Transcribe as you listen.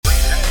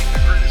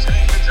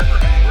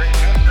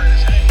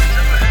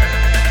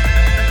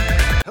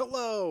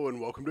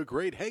to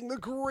Great Hang, the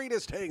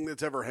greatest hang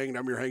that's ever hanged.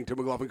 I'm your hang, Tim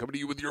McLaughlin, coming to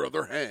you with your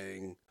other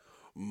hang,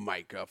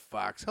 Micah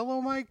Fox. Hello,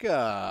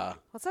 Micah.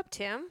 What's up,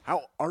 Tim?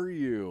 How are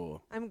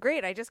you? I'm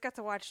great. I just got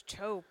to watch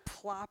Toe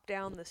plop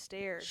down the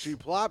stairs. She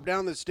plopped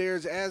down the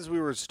stairs as we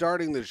were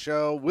starting the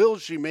show. Will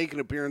she make an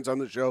appearance on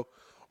the show?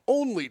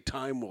 Only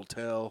time will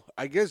tell.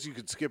 I guess you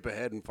could skip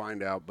ahead and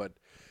find out, but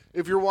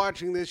if you're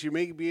watching this, you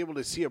may be able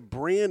to see a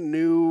brand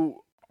new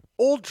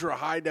ultra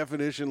high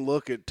definition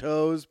look at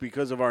Toes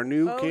because of our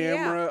new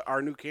camera,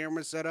 our new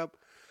camera setup.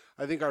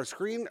 I think our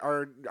screen,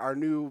 our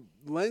new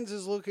lens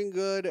is looking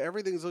good.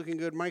 Everything's looking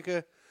good.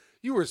 Micah,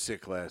 you were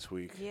sick last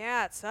week.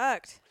 Yeah, it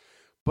sucked.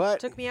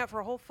 But Took me out for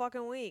a whole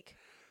fucking week.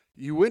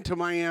 you went to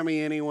Miami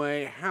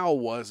anyway. How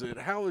was it?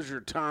 How was your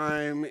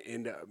time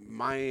in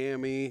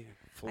Miami,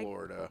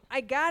 Florida?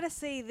 I gotta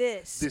say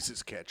this. This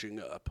is catching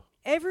up.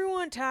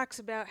 Everyone talks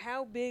about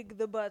how big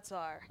the butts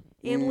are.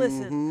 And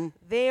listen,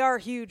 they are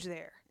huge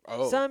there.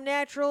 Oh. Some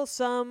natural,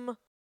 some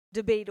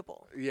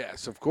debatable.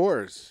 Yes, of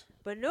course.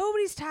 But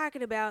nobody's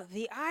talking about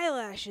the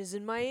eyelashes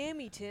in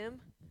Miami, Tim.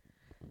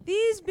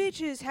 These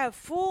bitches have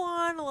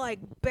full-on, like,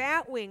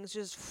 bat wings,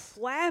 just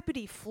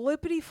flappity,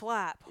 flippity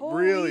flap.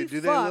 Holy Really?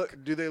 fuck.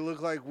 Do they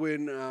look like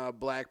when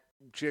black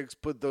chicks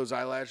put those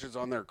eyelashes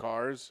on their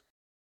cars?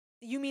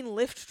 You mean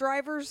Lyft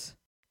drivers?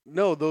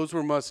 No, those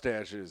were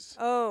mustaches.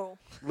 Oh.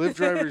 Lyft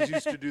drivers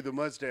used to do the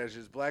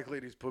mustaches. Black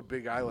ladies put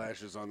big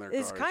eyelashes on their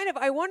It's cars. kind of,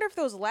 I wonder if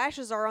those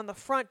lashes are on the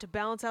front to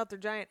balance out their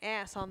giant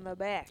ass on the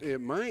back.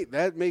 It might.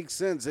 That makes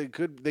sense. They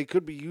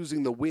could be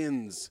using the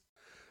winds,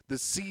 the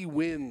sea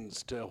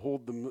winds, to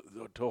hold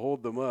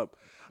them up.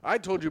 I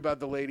told you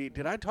about the lady.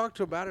 Did I talk to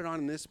you about it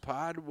on this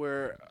pod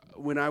where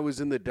when I was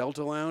in the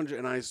Delta Lounge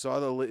and I saw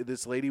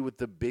this lady with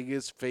the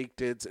biggest fake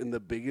tits and the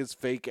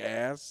biggest fake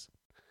ass?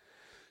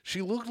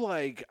 She looked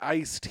like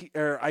Ice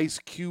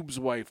Cube's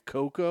wife,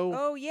 Coco.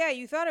 Oh, yeah,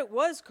 you thought it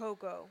was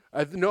Coco.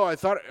 No, I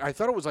thought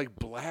it was like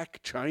Black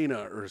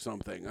China or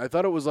something. I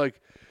thought it was like,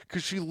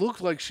 because she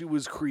looked like she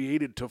was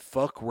created to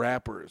fuck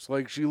rappers.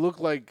 Like she looked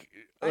like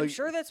I'm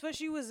sure that's what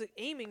she was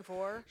aiming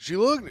for. She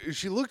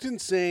looked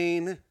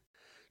insane.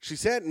 She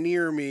sat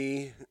near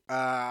me.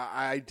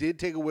 I did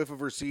take a whiff of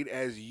her seat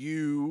as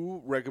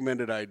you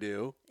recommended I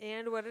do.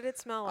 And what did it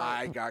smell like?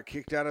 I got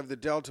kicked out of the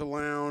Delta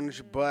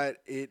Lounge, but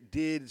it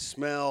did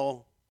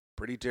smell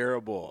pretty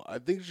terrible. I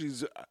think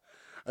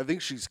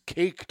she's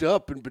caked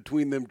up in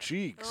between them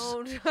cheeks.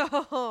 Oh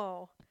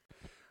no.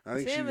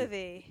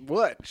 Timothy.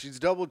 What? She's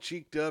double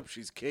cheeked up.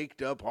 She's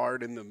caked up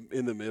hard in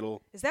the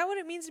middle. Is that what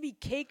it means to be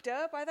caked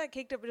up? I thought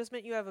caked up just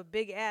meant you have a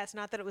big ass,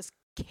 not that it was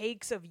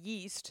cakes of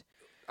yeast.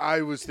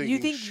 I was thinking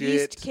You think shit.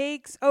 yeast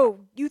cakes?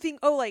 Oh, you think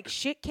like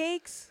shit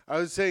cakes? I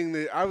was saying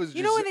that I was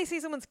You know when they say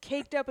someone's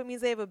caked up, it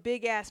means they have a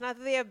big ass, not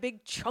that they have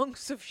big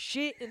chunks of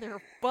shit in their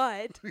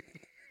butt.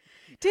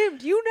 Tim,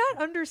 do you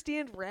not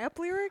understand rap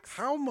lyrics?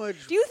 How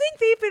much? Do you think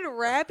they've been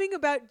rapping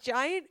about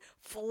giant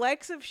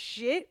flecks of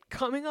shit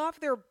coming off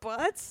their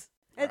butts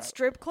at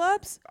strip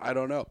clubs? I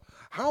don't know.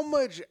 How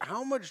much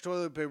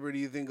toilet paper do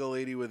you think a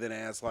lady with an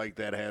ass like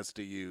that has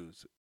to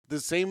use? The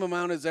same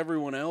amount as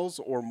everyone else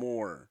or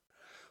more?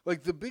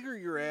 Like, the bigger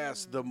your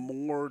ass, the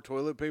more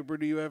toilet paper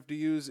do you have to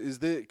use?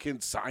 Can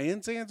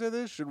science answer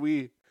this? Should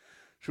we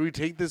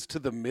take this to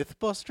the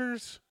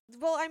Mythbusters?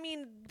 Well, I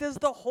mean, does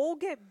the hole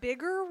get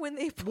bigger when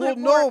they put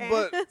more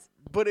ass?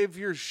 but if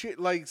you're shit,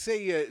 like,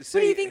 say What do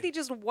you think, they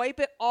just wipe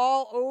it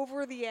all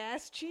over the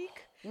ass cheek?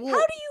 Well,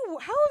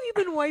 How have you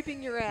been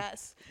wiping your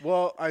ass?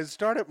 Well, I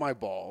start at my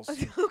balls,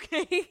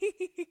 Okay.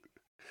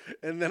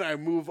 and then I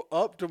move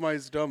up to my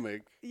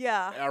stomach,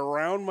 Yeah.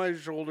 around my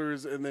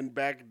shoulders, and then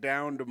back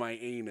down to my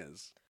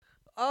anus.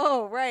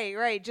 Oh,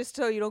 right. Just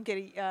so you don't get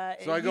a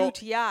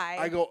UTI.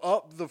 I go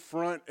up the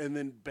front and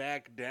then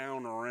back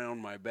down around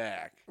my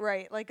back.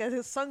 Right, like a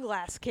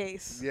sunglass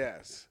case.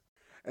 Yes.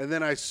 And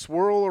then I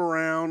swirl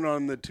around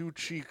on the two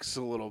cheeks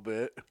a little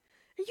bit.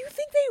 You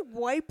think they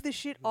wipe the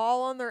shit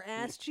all on their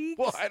ass cheeks?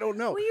 Well, I don't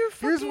know. Well,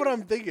 Here's what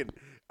I'm thinking.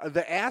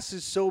 The ass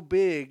is so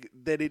big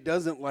that it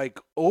doesn't, like,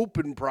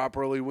 open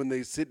properly when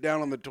they sit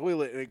down on the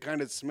toilet, and it kind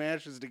of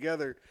smashes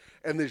together,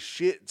 and the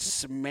shit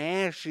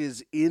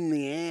smashes in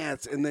the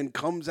ass and then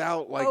comes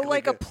out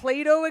like a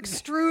Play-Doh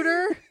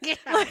extruder? Yeah.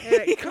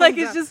 like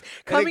it's just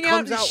coming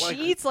out in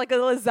sheets, like a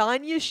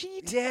lasagna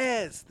sheet?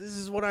 Yes, this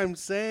is what I'm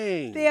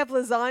saying. They have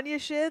lasagna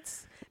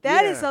shits?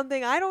 That is Yeah.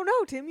 something, I don't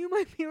know, Tim, you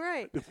might be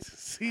right.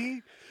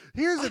 See?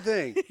 Here's the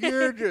thing.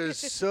 You're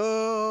just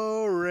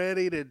so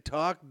ready to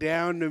talk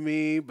down to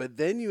me, but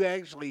then you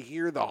actually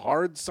hear the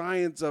hard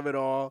science of it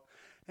all,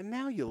 and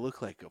now you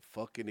look like a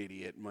fucking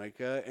idiot,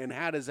 Micah. And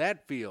how does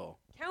that feel?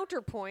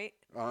 Counterpoint,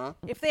 Uh-huh.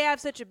 if they have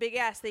such a big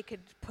ass, they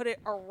could put it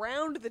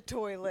around the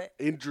toilet,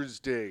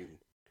 Interesting.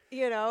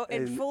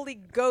 and fully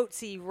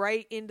goatsy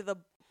right into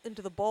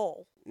the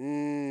bowl.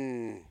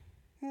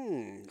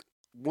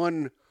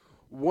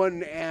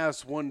 One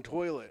ass, one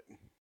toilet.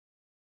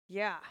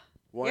 Yeah.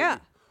 One, Yeah.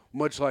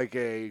 Much like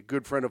a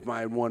good friend of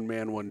mine, one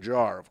man, one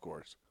jar, of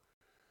course.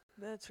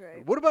 That's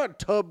right. What about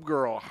Tub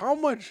Girl? How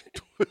much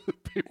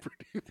toilet paper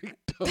do you think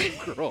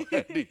Tub Girl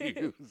had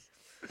to use?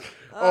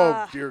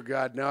 Oh, dear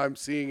God. Now I'm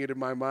seeing it in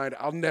my mind.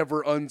 I'll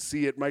never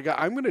unsee it. My God,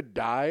 I'm going to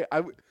die.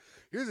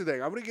 Here's the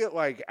thing. I'm going to get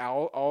like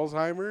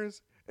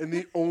Alzheimer's, and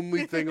the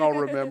only thing I'll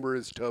remember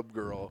is Tub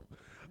Girl.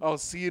 I'll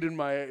see it in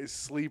my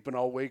sleep, and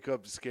I'll wake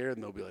up scared,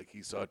 and they'll be like,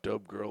 he saw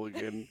Tub Girl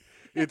again.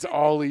 It's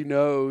all he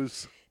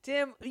knows.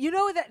 Tim,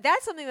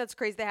 that's something that's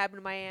crazy that happened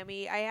in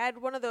Miami. I had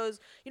one of those,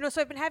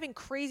 so I've been having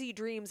crazy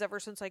dreams ever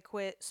since I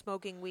quit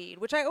smoking weed,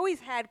 which I always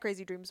had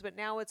crazy dreams, but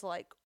now it's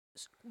like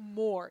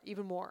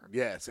even more.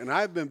 Yes, and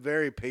I've been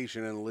very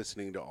patient in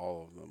listening to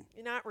all of them.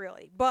 Not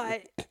really,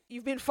 but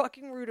you've been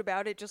fucking rude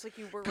about it, just like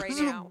you were right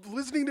now.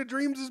 Listening to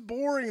dreams is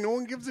boring. No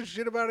one gives a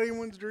shit about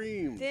anyone's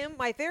dreams. Tim,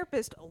 my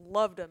therapist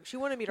loved them. She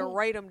wanted me to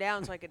write them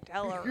down so I could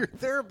tell her. Your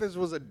therapist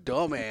was a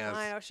dumbass.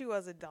 I know, she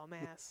was a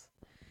dumbass.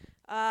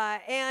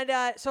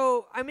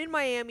 So I'm in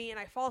Miami and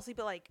I fall asleep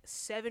at like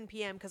 7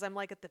 p.m. because I'm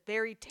like at the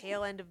very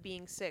tail end of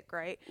being sick,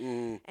 right?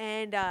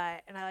 And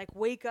I like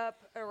wake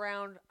up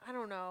around, I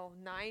don't know,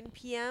 9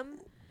 p.m.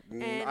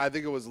 And I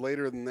think it was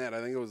later than that.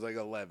 I think it was like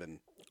 11.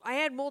 I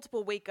had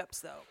multiple wake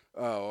ups though.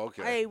 Oh,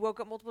 okay. I woke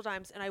up multiple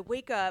times and I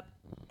wake up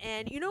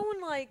and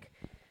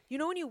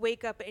when you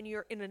wake up and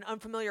you're in an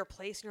unfamiliar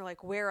place and you're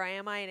like, where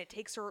am I? And it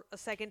takes her a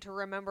second to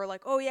remember,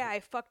 like, oh, yeah, I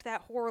fucked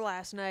that whore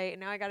last night,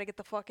 and now I got to get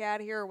the fuck out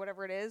of here or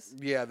whatever it is.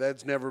 Yeah,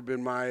 that's never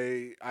been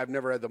I've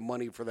never had the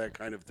money for that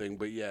kind of thing,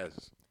 but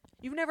yes.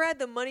 You've never had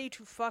the money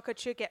to fuck a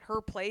chick at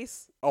her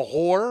place? A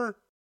whore?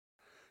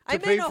 I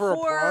pay meant for a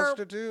whore a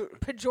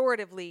prostitute?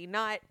 Pejoratively,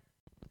 not...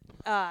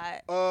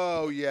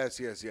 Oh,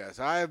 yes.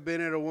 I have been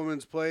at a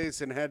woman's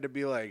place and had to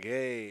be like,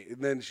 hey. And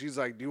then she's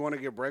like, do you want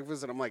to get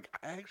breakfast? And I'm like,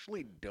 I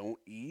actually don't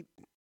eat.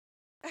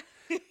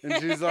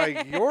 And she's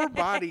like, your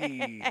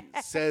body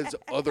says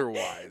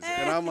otherwise.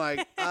 And I'm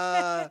like,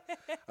 I'm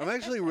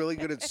actually really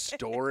good at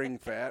storing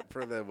fat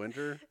for the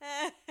winter.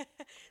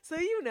 So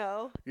you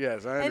know.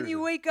 Yes, I understand. And you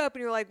wake up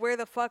and you're like, where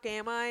the fuck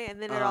am I? And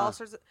then it all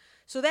starts...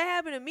 So that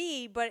happened to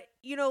me, but,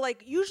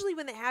 like, usually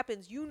when that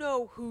happens, you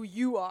know who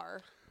you are.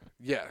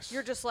 Yes.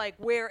 You're just like,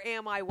 where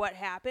am I? What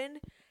happened?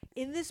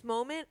 In this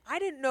moment, I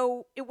didn't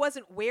know. It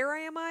wasn't where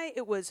am I?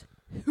 It was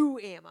who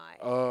am I?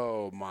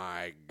 Oh,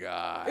 my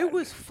God. It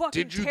was fucking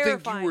terrifying. Did you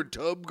terrifying. think you were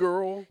Tub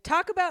Girl?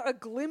 Talk about a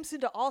glimpse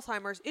into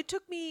Alzheimer's. It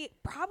took me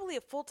probably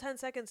a full 10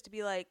 seconds to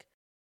be like,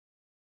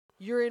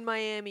 you're in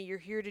Miami. You're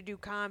here to do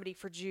comedy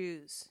for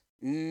Jews.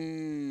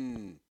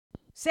 Sad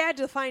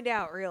to find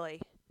out,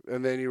 really.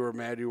 And then you were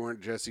mad you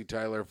weren't Jesse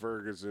Tyler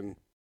Ferguson.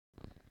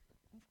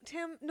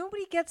 Tim,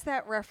 nobody gets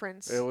that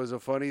reference. It was a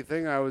funny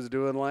thing I was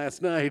doing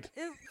last night.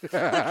 Tim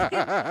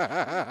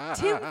thought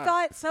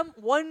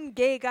one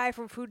gay guy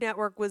from Food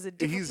Network was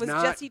He's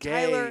not Jesse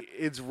gay. Tyler.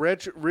 It's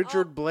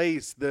Richard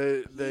Blaze,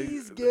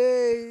 he's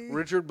gay.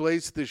 Richard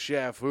Blaze, the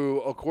chef, who,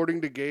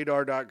 according to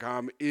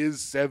gaydar.com, is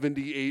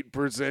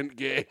 78%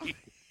 gay.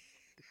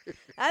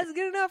 That's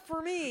good enough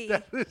for me.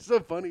 That is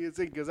the funniest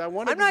thing because I'm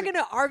not going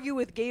to argue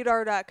with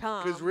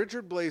gaydar.com. Because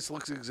Richard Blaze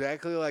looks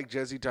exactly like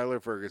Jesse Tyler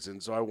Ferguson,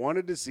 so I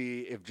wanted to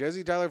see if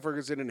Jesse Tyler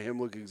Ferguson and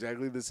him look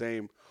exactly the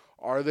same.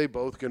 Are they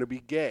both going to be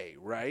gay,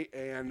 right?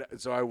 And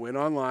so I went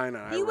online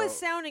and he was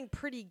sounding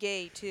pretty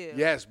gay too.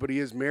 Yes, but he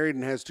is married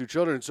and has 2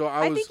 children. So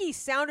I think he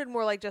sounded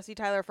more like Jesse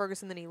Tyler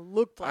Ferguson than he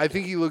looked like. I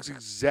think he looks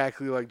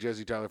exactly like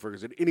Jesse Tyler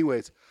Ferguson.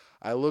 Anyways,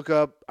 I look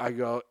up, I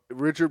go,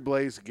 Richard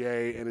Blaze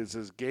gay, and it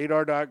says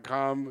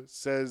gaydar.com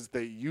says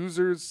that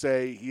users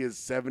say he is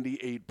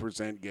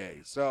 78%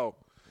 gay. So,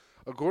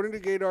 according to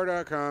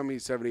gaydar.com,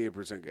 he's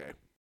 78% gay.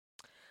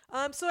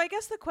 So I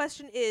guess the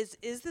question is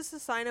this a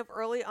sign of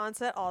early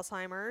onset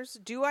Alzheimer's?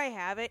 Do I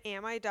have it?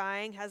 Am I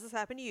dying? Has this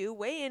happened to you?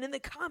 Weigh in the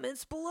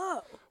comments below.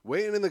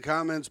 Weigh in the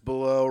comments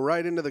below.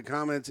 Right into the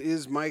comments.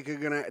 Is Micah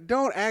going to...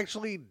 Don't.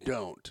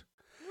 What?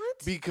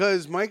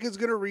 Because Micah's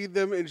going to read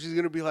them, and she's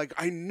going to be like,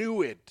 I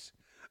knew it.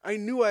 I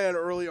knew I had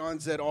early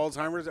onset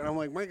Alzheimer's. And I'm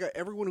like, Micah,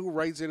 everyone who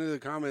writes into the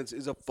comments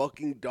is a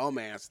fucking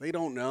dumbass. They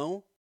don't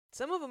know.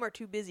 Some of them are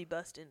too busy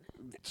busting.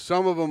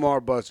 Some of them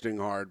are busting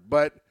hard,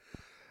 but...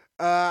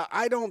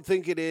 I don't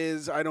think it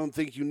is. I don't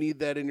think you need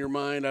that in your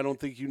mind. I don't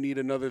think you need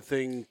another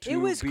thing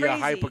to be a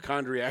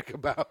hypochondriac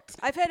about.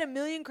 I've had a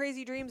million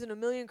crazy dreams and a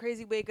million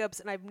crazy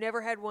wake-ups, and I've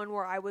never had one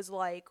where I was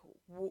like,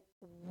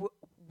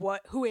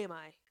 what? Who am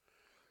I?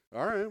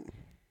 All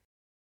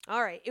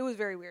right. It was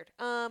very weird.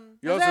 Has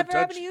also that ever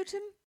happened to you,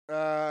 Tim?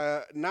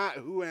 Not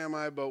who am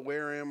I, but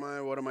where am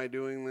I? What am I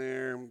doing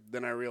there?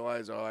 Then I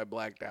realized, I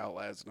blacked out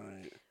last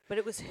night. But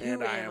it was who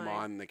and I am am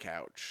on the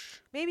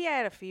couch. Maybe I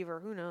had a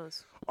fever. Who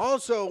knows?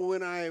 Also,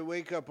 when I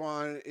wake up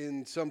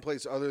in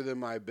someplace other than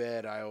my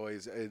bed,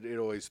 it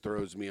always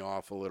throws me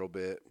off a little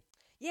bit.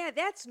 Yeah,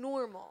 that's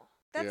normal.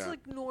 That's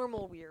like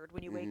normal weird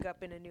when you wake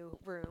up in a new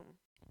room.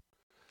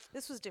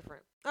 This was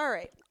different. All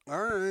right.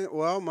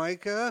 Well,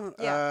 Micah,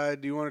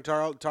 do you want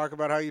to talk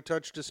about how you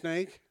touched a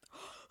snake?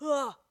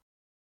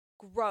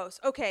 Gross.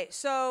 Okay,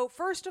 so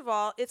first of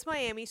all, it's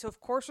Miami, so of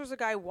course there's a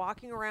guy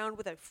walking around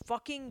with a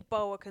fucking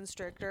boa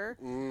constrictor.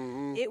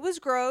 Mm-hmm. It was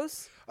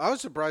gross. I was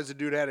surprised the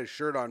dude had his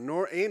shirt on.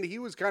 And he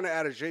was kind of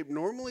out of shape.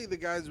 Normally, the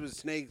guys with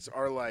snakes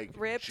are like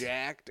Ripped.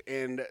 jacked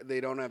and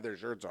they don't have their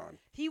shirts on.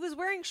 He was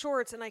wearing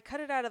shorts, and I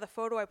cut it out of the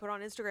photo I put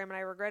on Instagram, and I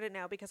regret it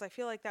now because I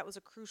feel like that was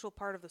a crucial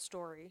part of the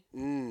story.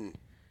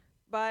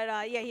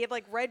 But yeah, he had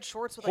like red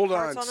shorts with like Hold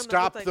hearts on. on them.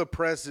 Stop like, the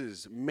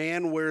presses.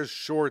 Man wears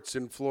shorts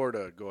in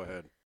Florida. Go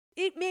ahead.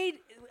 It made,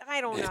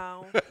 I don't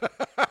know,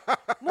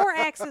 more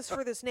access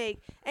for the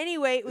snake.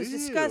 Anyway, it was Ew.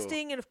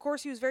 disgusting, and of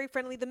course he was very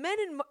friendly. The men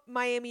in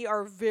Miami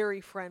are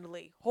very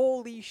friendly.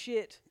 Holy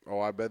shit. Oh,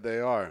 I bet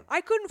they are.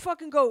 I couldn't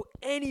fucking go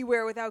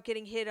anywhere without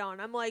getting hit on.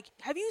 I'm like,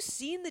 have you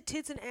seen the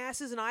tits and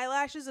asses and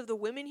eyelashes of the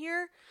women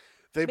here?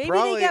 Maybe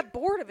they get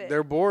bored of it.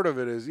 They're bored of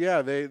it.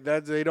 Yeah,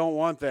 they don't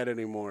want that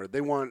anymore.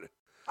 They want.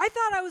 I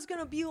thought I was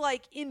going to be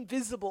like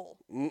invisible.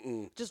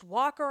 Just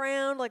walk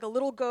around like a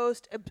little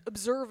ghost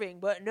observing.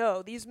 But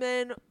no, these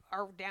men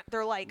are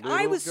they're like,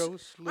 I was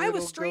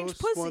strange ghost,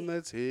 pussy. One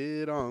that's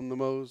hit on the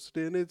most,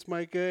 and it's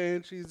Micah,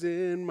 and she's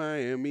in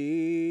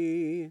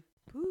Miami.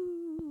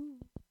 Ooh.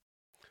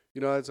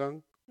 You know that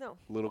song? No.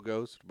 Little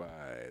Ghost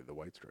by the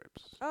White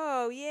Stripes.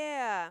 Oh,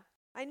 yeah.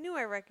 I knew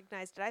I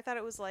recognized it. I thought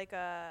it was like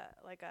a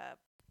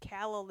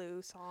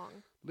Callaloo song.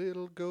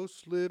 Little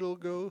ghost,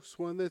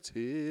 one that's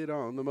hit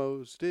on the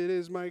most. It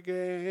is Micah,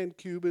 and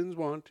Cubans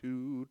want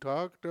to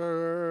talk to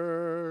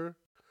her.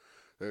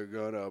 They're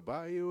gonna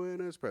buy you an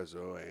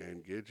espresso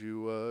and get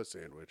you a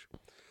sandwich.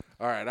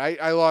 All right,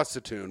 I lost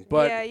the tune,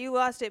 but yeah, you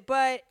lost it.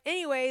 But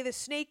anyway, the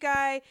snake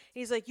guy,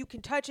 he's like, you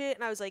can touch it,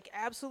 and I was like,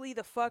 absolutely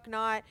the fuck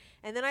not.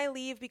 And then I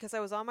leave because I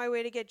was on my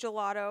way to get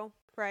gelato,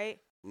 right?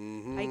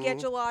 I get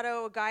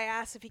gelato. A guy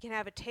asks if he can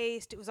have a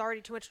taste. It was already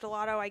too much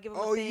gelato. I give him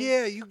a thing.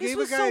 Yeah, you gave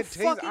a guy a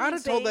taste. I'd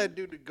have told that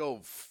dude to go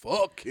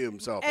fuck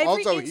himself.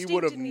 Also, he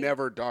would have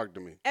never talked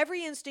to me.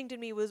 Every instinct in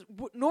me was,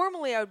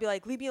 normally I would be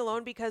like, leave me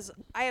alone, because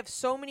I have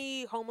so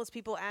many homeless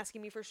people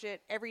asking me for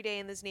shit every day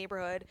in this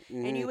neighborhood,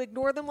 and you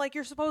ignore them like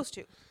you're supposed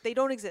to. They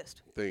don't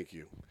exist. Thank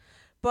you.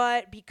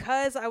 But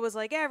because I was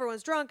like,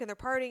 everyone's drunk and they're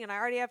partying, and I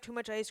already have too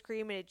much ice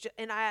cream, and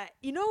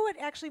you know what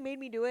actually made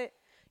me do it?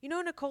 You know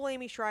Nicole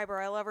Amy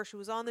Schreiber, I love her. She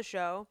was on the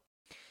show.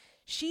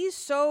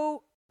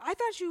 I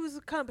thought she was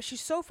a cunt, but she's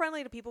so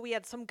friendly to people. We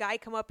had some guy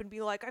come up and be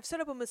like, I've set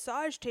up a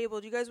massage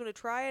table. Do you guys want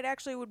to try it?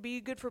 Actually, it would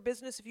be good for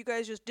business if you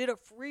guys just did a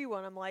free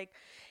one. I'm like,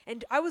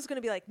 and I was going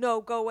to be like,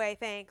 no, go away,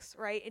 thanks,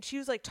 right? And she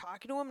was like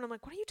talking to him, and I'm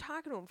like, what are you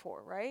talking to him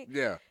for, right?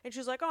 Yeah. And she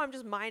was like, oh, I'm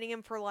just mining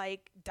him for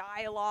like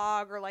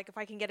dialogue, or like if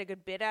I can get a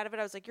good bit out of it.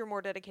 I was like, you're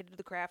more dedicated to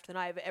the craft than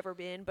I've ever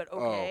been, but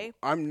okay.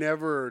 Oh, I'm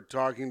never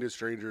talking to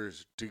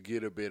strangers to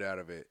get a bit out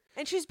of it.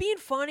 And she's being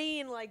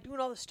funny and like doing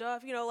all the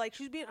stuff, you know, like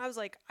I was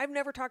like, I've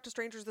never talked to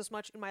strangers this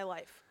much in my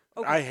life.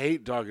 Okay. I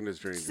hate talking to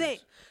strangers. Same.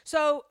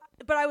 So,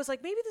 but I was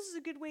like, maybe this is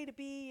a good way to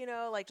be, you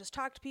know, like just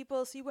talk to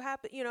people, see what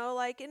happens, you know,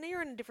 like, and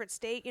you're in a different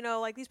state, you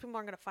know, like these people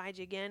aren't going to find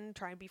you again,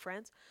 try and be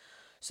friends.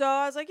 So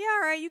I was like, yeah,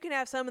 all right, you can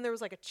have some. And there was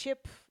like a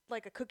chip,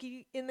 like a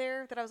cookie in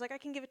there that I was like, I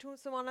can give it to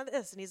someone on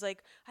this. And he's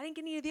like, I didn't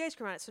get any of the ice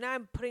cream on it. So now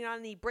I'm putting it on,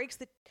 and he breaks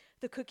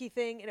the cookie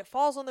thing, and it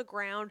falls on the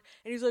ground.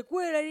 And he's like,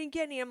 wait, I didn't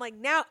get any. I'm like,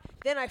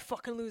 then I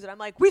fucking lose it. I'm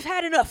like, we've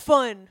had enough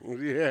fun.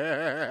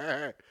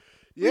 Yeah.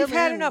 We've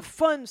had enough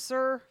fun,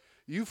 sir.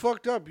 You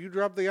fucked up. You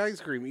dropped the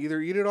ice cream.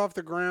 Either eat it off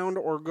the ground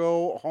or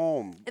go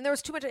home. And there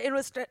was too much. It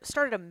was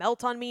started to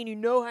melt on me, and you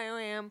know how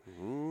I am.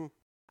 Mm-hmm.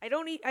 I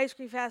don't eat ice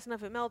cream fast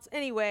enough. It melts.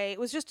 Anyway, it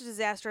was just a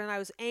disaster, and I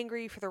was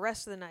angry for the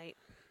rest of the night.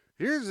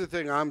 Here's the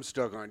thing I'm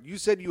stuck on. You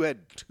said you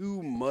had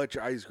too much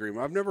ice cream.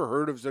 I've never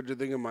heard of such a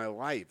thing in my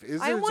life.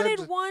 I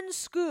wanted one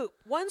scoop.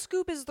 One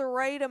scoop is the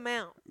right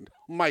amount.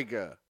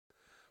 Micah,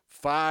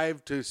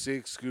 5 to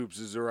 6 scoops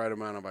is the right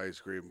amount of ice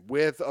cream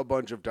with a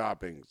bunch of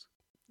toppings.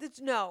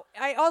 No.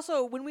 I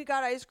also, when we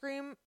got ice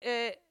cream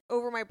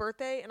over my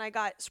birthday and I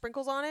got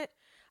sprinkles on it,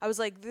 I was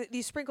like,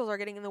 these sprinkles are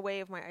getting in the way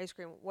of my ice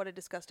cream. What a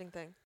disgusting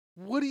thing.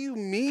 What do you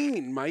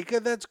mean, Micah?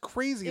 That's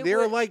crazy.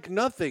 They're like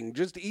nothing.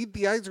 Just eat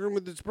the ice cream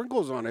with the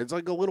sprinkles on it. It's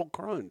like a little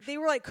crunch. They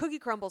were like cookie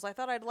crumbles. I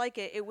thought I'd like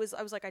it. I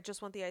was like, I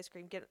just want the ice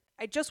cream.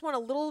 I just want a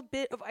little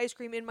bit of ice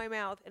cream in my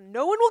mouth, and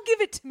no one will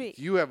give it to me.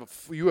 You have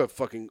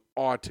fucking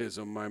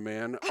autism, my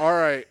man. All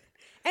right.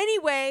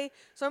 Anyway,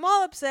 so I'm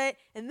all upset,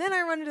 and then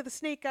I run into the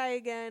snake guy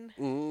again.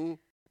 Mm-hmm.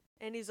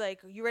 And he's like,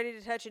 you ready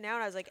to touch it now?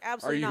 And I was like,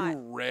 absolutely not. Are you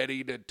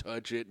ready to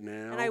touch it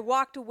now? And I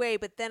walked away,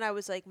 but then I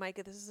was like,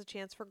 Micah, this is a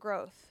chance for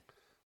growth.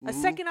 A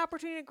second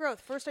opportunity of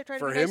growth. First, I tried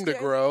for him to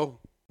grow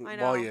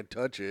while you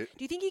touch it.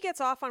 Do you think he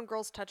gets off on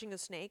girls touching a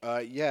snake?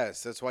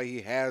 Yes, that's why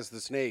he has the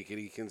snake, and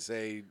he can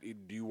say,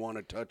 "Do you want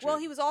to touch it?" Well,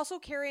 he was also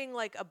carrying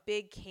like a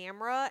big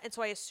camera, and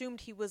so I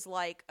assumed he was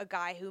like a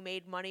guy who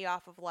made money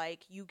off of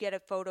like you get a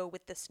photo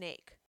with the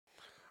snake.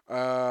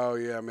 Oh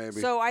yeah,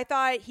 maybe. So I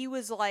thought he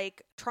was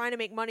like trying to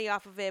make money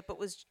off of it, but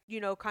was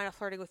kind of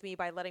flirting with me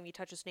by letting me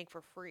touch a snake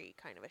for free,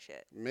 kind of a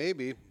shit.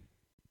 Maybe.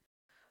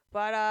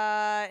 But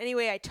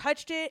anyway, I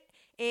touched it,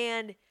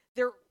 and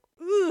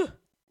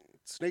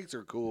Snakes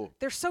are cool.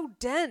 They're so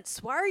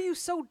dense. Why are you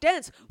so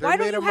dense? They're Why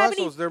don't made you of have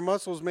muscles. Their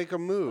muscles make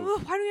them move.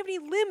 Ugh, why don't you have any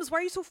limbs? Why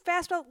are you so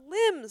fast about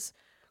limbs?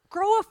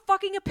 Grow a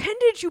fucking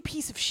appendage, you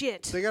piece of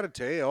shit. They got a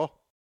tail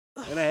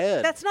and a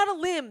head. That's not a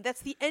limb.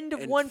 That's the end of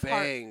and one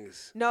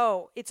fangs. part.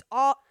 No, it's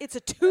a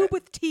tube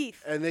with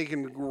teeth. And they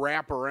can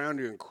wrap around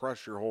you and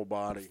crush your whole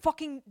body.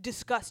 Fucking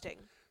disgusting.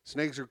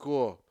 Snakes are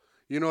cool.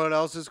 You know what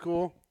else is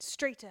cool?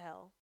 Straight to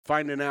hell.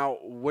 Finding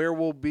out where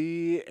we'll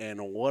be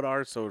and what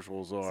our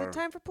socials are. Is it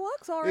time for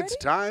plugs already? It's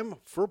time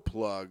for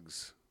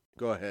plugs.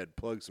 Go ahead,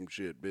 plug some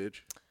shit,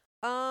 bitch.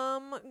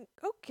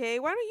 Okay,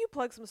 why don't you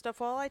plug some stuff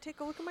while I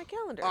take a look at my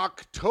calendar?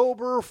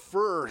 October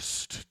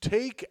 1st,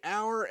 Take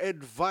Our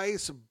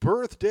Advice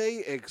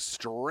birthday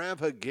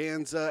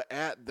extravaganza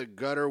at the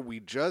Gutter.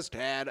 We just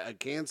had a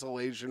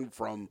cancellation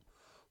from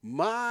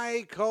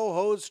my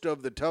co-host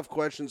of the Tough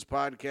Questions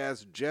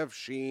podcast, Jeff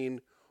Sheen.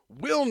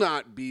 Will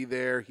not be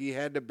there. He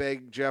had to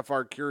beg Jeff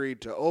Arcuri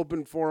to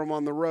open for him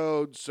on the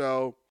road,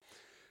 so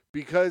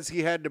because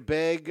he had to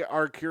beg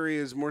Arcuri,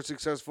 his more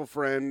successful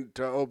friend,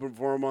 to open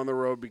for him on the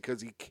road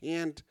because he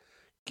can't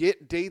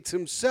get dates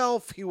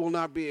himself, he will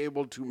not be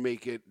able to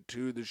make it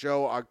to the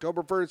show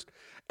October 1st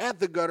at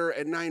the Gutter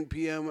at 9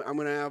 p.m. I'm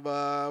going to have,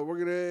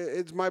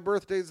 it's my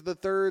birthday's the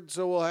 3rd,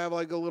 so we'll have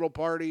like a little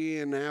party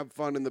and have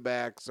fun in the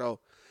back.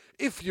 So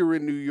if you're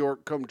in New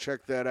York, come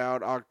check that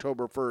out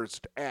October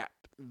 1st at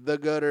the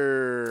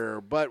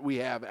Gutter. But we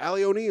have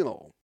Allie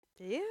O'Neill.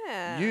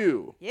 Yeah.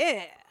 You.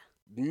 Yeah.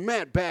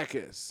 Matt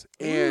Backus,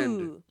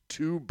 and Ooh.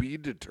 to be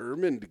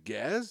determined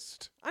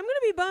guest. I'm going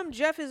to be bummed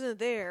Jeff isn't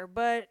there,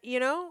 but,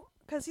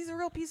 because he's a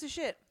real piece of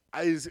shit.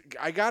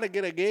 I got to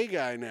get a gay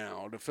guy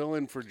now to fill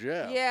in for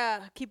Jeff.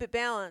 Yeah, keep it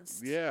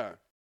balanced. Yeah.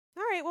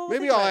 All right, well,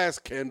 Maybe I'll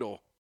ask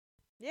Kendall.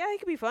 Yeah, it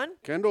could be fun.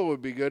 Kendall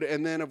would be good.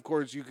 And then, of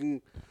course, you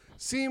can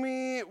see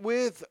me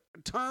with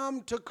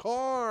Tom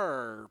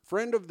Takar,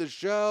 friend of the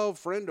show,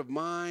 friend of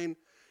mine,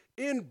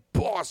 in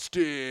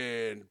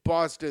Boston.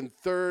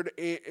 November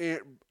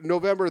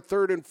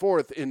 3rd and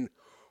 4th in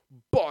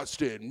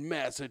Boston,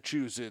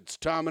 Massachusetts.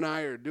 Tom and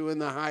I are doing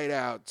the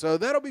Hideout. So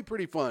that'll be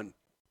pretty fun.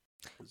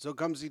 So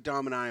come see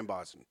Tom and I in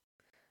Boston.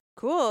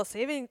 Cool.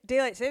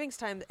 Daylight savings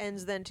time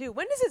ends then, too.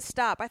 When does it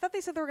stop? I thought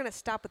they said they were going to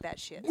stop with that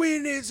shit.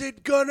 When is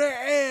it gonna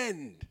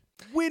end?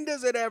 When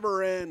does it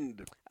ever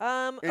end?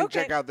 And okay.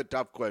 check out the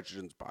Tough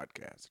Questions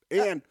podcast.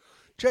 And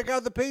check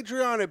out the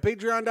Patreon at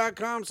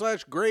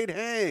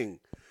patreon.com/greathang.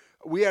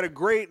 We had a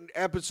great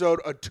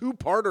episode, a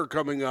two-parter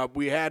coming up.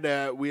 We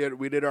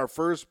did our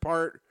first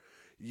part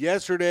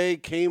yesterday,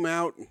 came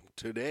out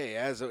today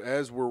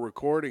as we're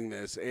recording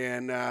this,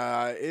 and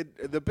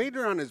the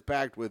Patreon is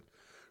packed with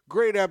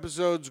great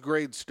episodes,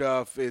 great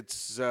stuff.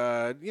 It's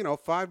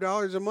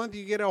 $5 a month.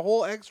 You get a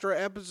whole extra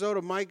episode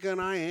of Micah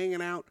and I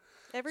hanging out.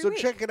 Every so week.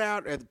 check it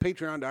out at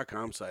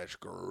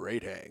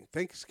patreon.com/greathang.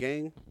 Thanks,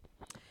 gang.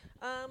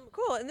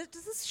 Cool. And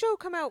does this show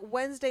come out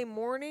Wednesday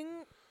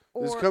morning?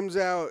 Or This comes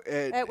out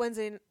at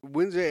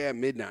Wednesday at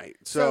midnight.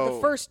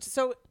 So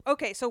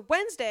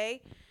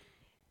Wednesday,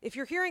 if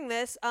you're hearing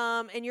this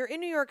and you're in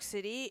New York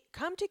City,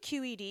 come to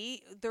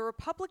QED, the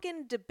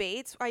Republican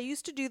debates. I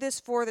used to do this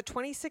for the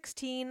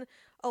 2016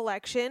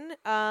 election.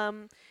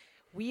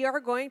 We are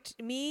going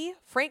to,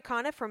 Frank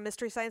Conniff from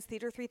Mystery Science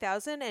Theater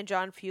 3000, and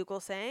John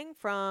Fugelsang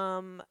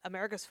from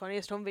America's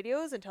Funniest Home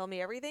Videos and Tell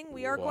Me Everything.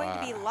 We are going to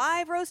be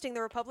live roasting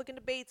the Republican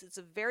debates. It's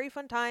a very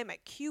fun time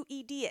at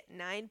QED at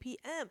 9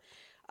 p.m.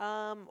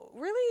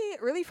 Really,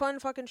 really fun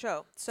fucking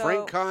show. So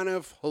Frank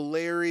Conniff,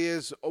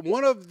 hilarious.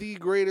 One of the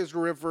greatest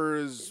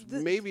riffers,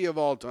 maybe of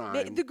all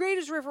time. The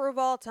greatest riffer of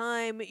all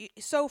time.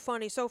 So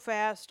funny, so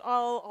fast.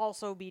 I'll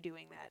also be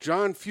doing that.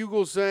 John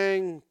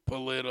Fugelsang,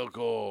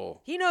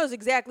 political. He knows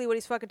exactly what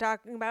he's fucking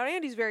talking about,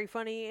 and he's very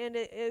funny and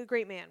a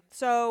great man.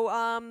 So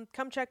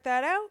come check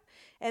that out.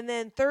 And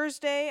then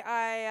Thursday,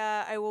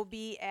 I will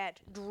be at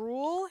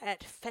Drool at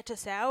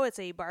Fetisau. It's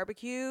a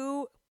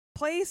barbecue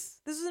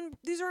place.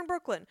 These are in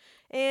Brooklyn.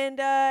 And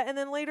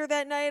then later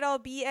that night I'll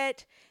be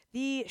at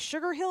the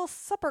Sugar Hill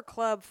Supper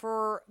Club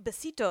for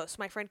Besitos.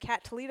 My friend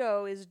Kat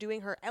Toledo is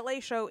doing her LA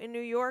show in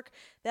New York.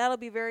 That'll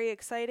be very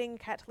exciting.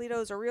 Kat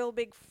Toledo is a real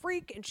big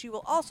freak, and she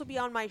will also be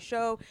on my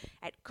show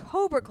at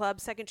Cobra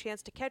Club. Second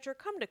chance to catch her.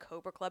 Come to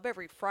Cobra Club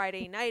every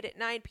Friday night at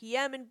 9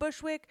 p.m. in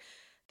Bushwick.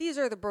 These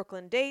are the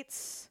Brooklyn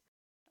dates.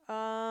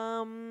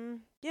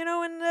 And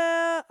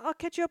I'll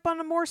catch you up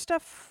on more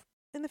stuff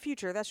in the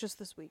future. That's just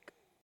this week.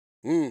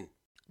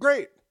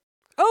 Great.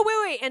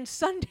 Oh, wait. And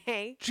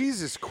Sunday.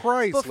 Jesus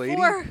Christ,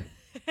 lady. I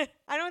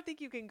don't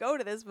think you can go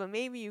to this, but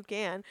maybe you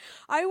can.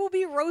 I will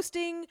be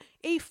roasting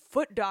a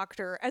foot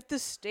doctor at the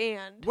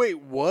Stand.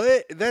 Wait,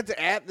 what? That's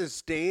at the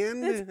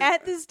Stand? That's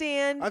at the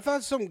Stand. I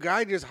thought some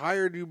guy just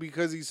hired you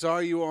because he saw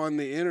you on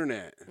the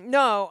internet.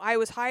 No, I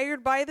was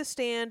hired by the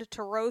Stand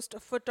to roast a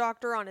foot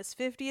doctor on his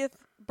 50th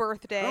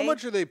birthday. How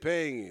much are they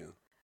paying you?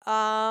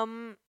 A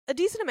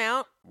decent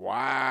amount.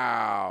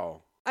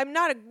 Wow. I'm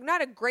not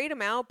a great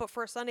amount, but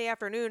for a Sunday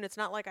afternoon, it's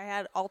not like I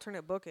had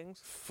alternate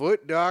bookings.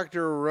 Foot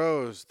Doctor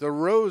Roast. The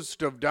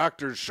roast of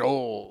Dr.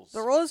 Scholes.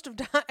 The roast of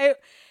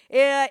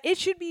It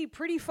should be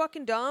pretty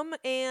fucking dumb.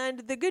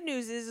 And the good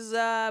news is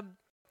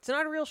it's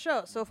not a real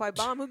show. So if I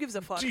bomb, who gives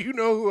a fuck? Do you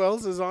know who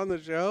else is on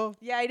the show?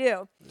 Yeah, I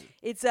do.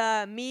 It's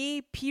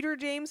me, Peter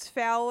James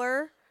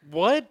Fowler,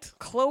 What?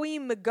 Chloe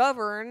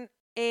McGovern,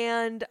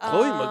 and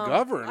Chloe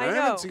McGovern? I know.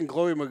 haven't seen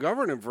Chloe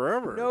McGovern in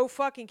forever. No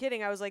fucking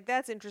kidding. I was like,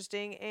 that's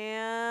interesting.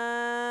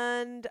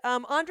 And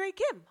Andre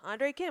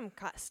Kim,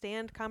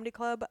 Stand Comedy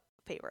Club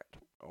favorite.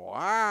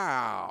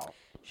 Wow.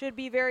 Should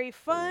be very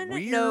fun.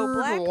 Weird no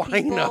black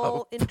people.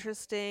 lineup.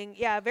 Interesting.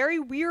 Yeah, very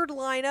weird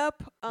lineup.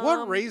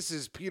 What race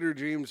is Peter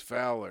James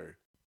Fowler?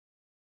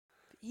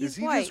 He's is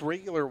he white. just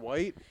regular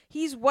white?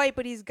 He's white,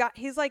 but he's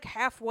like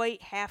half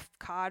white, half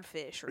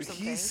codfish or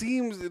something. He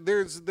seems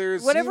there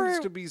whatever,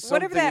 seems to be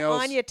something whatever that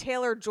else. Anya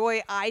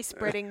Taylor-Joy eye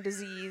spreading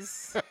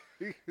disease.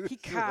 He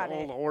caught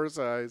old it. horse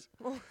eyes.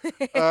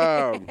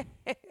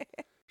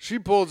 She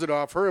pulls it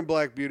off. Her and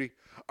Black Beauty.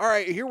 All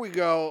right, here we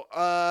go.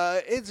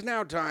 It's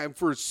now time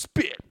for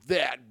Spit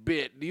That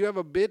Bit. Do you have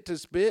a bit to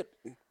spit?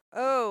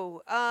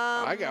 Oh,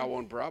 I got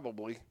one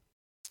probably.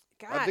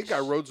 Gosh. I think I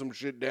wrote some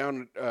shit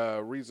down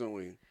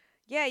recently.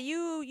 Yeah,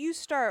 you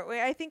start.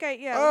 Wait, I think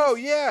yeah. Oh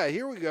yeah,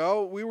 here we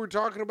go. We were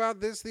talking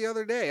about this the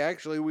other day.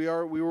 Actually, we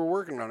were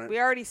working on it. We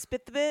already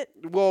spit the bit.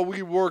 Well,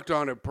 we worked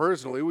on it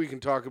personally. We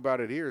can talk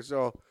about it here.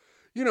 So,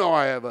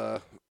 I have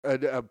a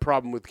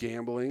problem with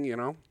gambling.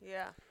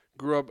 Yeah.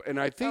 Grew up, and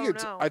I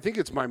think no. I think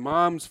it's my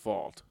mom's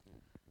fault.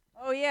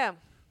 Oh yeah.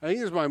 I think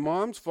it's my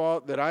mom's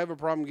fault that I have a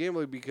problem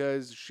gambling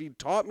because she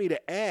taught me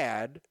to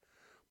add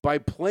by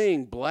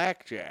playing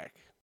blackjack.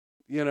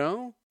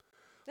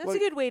 That's a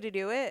good way to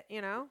do it,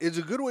 It's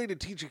a good way to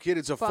teach a kid.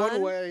 It's a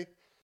fun way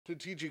to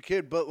teach a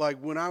kid. But like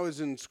when I was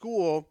in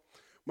school,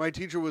 my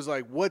teacher was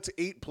like, "What's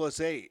 8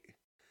 plus 8?"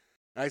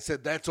 I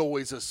said, "That's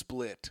always a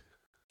split."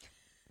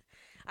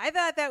 I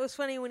thought that was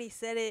funny when he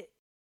said it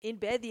in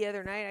bed the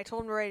other night. I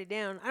told him to write it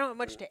down. I don't have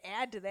much to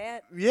add to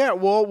that. Yeah,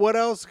 well, what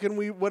else can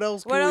we do? What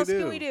else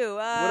can we do?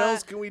 What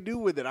else can we do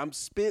with it? I'm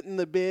spitting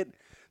the bit.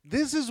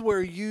 This is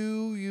where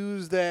you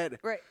use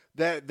that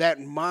that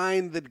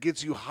mind that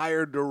gets you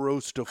hired to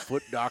roast a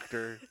foot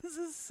doctor. This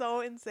is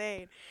so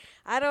insane.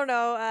 I don't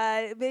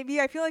know.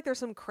 Maybe I feel like there's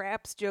some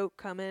craps joke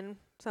coming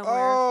somewhere.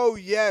 Oh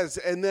yes,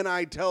 and then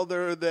I tell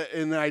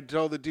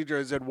the teacher,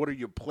 I said, "What are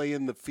you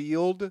playing the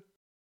field?"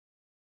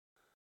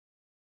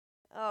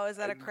 Oh, is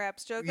that a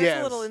craps joke? That's yes.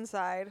 a little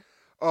inside.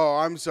 Oh,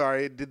 I'm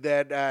sorry. Did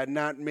that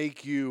not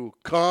make you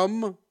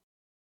come?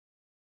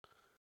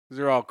 These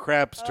are all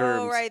craps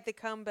terms. Oh, right, the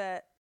cum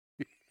bet.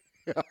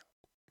 Yeah.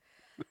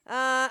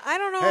 I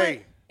don't know.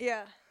 Hey.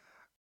 Yeah.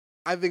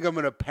 I think I'm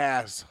gonna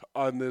pass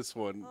on this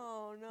one.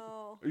 Oh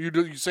no.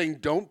 You saying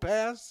don't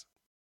pass?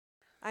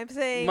 I'm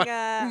saying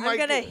I'm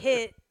gonna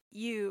hit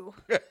you.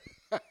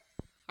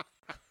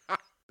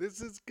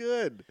 This is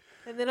good.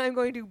 And then I'm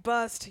going to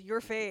bust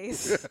your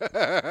face.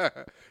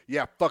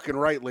 Yeah, fucking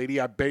right, lady.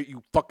 I bet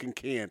you fucking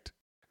can't.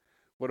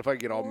 What if I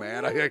get all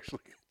mad? I actually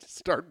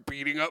start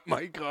beating up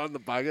Mike on the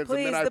podcast.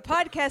 Please, and then the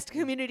podcast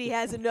community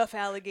has enough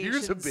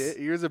allegations.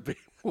 Here's a bit.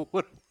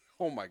 What?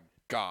 Oh my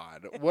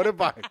God! What if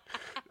I?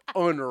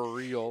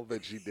 Unreal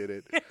that she did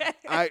it.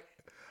 I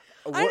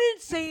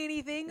didn't say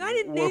anything. I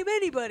didn't name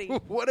anybody.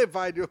 What if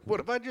I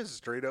just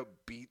straight up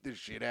beat the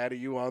shit out of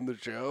you on the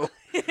show,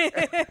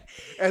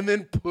 and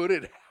then put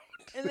it out?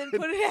 And then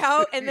put it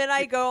out, and then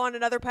I go on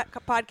another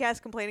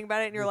podcast complaining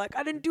about it, and you're like,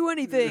 I didn't do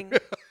anything.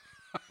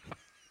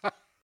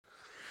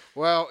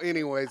 Well,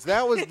 anyways,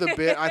 that was the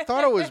bit. I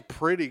thought it was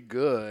pretty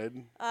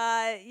good.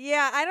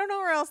 Yeah, I don't know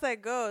where else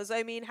that goes.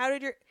 I mean,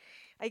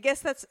 I guess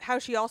that's how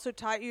she also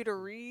taught you to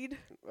read.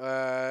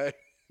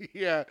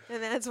 Yeah.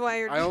 And that's why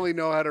you're... I only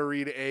know how to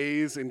read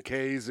A's and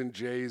K's and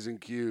J's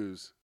and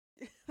Q's.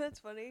 That's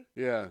funny.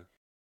 Yeah.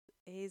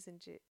 A's and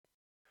J.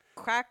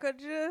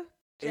 Crackaja?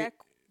 Jack.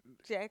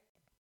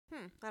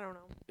 I don't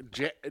know.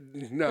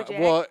 No.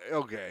 Well,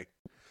 okay.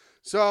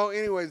 So,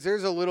 anyways,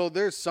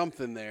 there's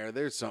something there.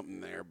 There's something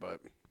there,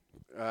 but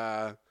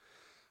I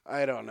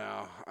don't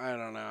know.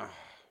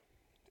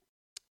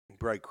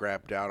 Bright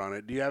crapped out on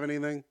it. Do you have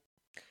anything?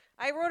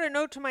 I wrote a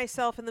note to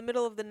myself in the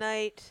middle of the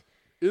night.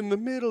 In the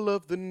middle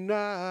of the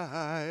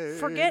night.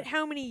 Forget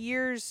how many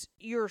years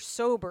you're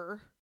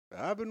sober.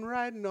 I've been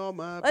writing all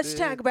my Let's bits.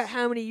 talk about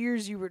how many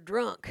years you were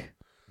drunk.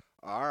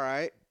 All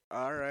right.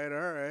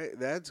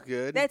 That's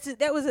good.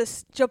 That was a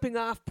jumping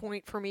off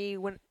point for me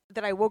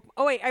I woke.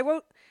 Oh wait, I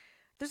wrote.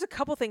 There's a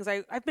couple things.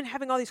 I've been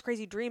having all these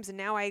crazy dreams, and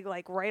now I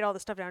like write all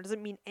this stuff down. It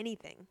doesn't mean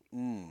anything.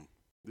 In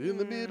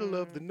the middle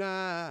of the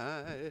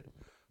night,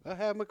 I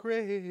have my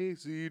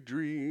crazy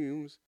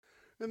dreams,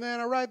 and then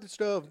I write the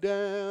stuff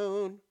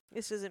down.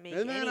 This doesn't mean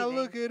anything. And then I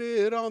look at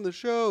it on the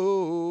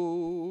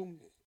show.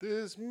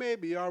 This may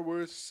be our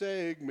worst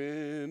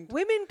segment.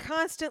 Women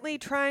constantly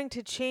trying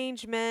to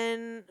change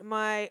men.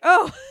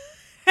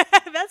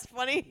 That's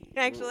funny.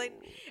 Actually,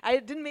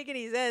 it didn't make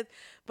any sense.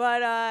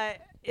 But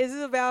is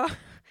this about?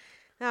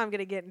 Now I'm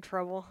gonna get in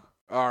trouble.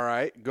 All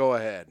right, go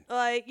ahead.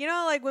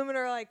 Like women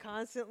are like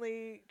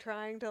constantly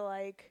trying to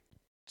like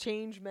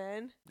change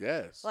men.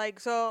 Yes. Like,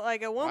 so,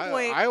 like, at one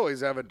point... I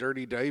always have a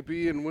dirty diaper,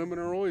 and women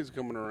are always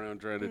coming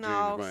around trying to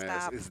No, change my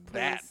ass. stop, Is please.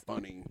 that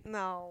funny?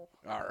 No.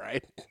 All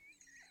right.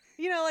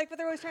 You know, like, but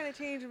they're always trying to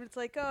change them. It's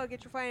like, oh,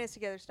 get your finances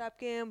together. Stop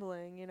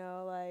gambling. You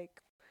know,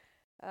 like,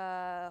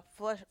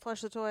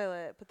 flush the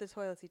toilet. Put the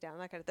toilet seat down.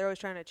 That kind of... They're always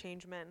trying to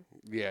change men.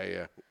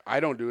 Yeah. I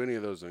don't do any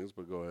of those things,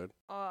 but go ahead.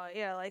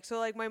 Yeah, like, so,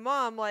 like, my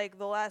mom, like,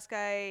 the last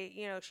guy,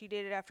 you know, she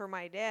dated after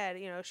my dad,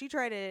 you know, she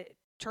tried to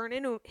turn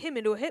him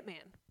into a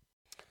hitman.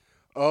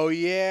 Oh,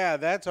 yeah.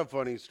 That's a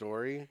funny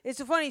story. It's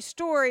a funny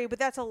story, but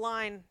that's a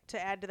line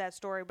to add to that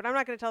story. But I'm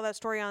not going to tell that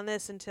story on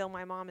this until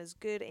my mom is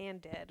good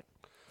and dead.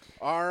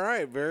 All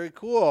right. Very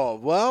cool.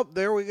 Well,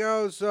 there we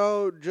go.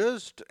 So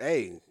just,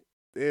 hey.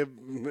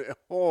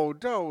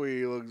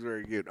 Toey looks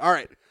very cute. All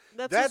right.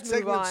 Let's That just move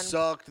segment on.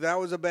 sucked. That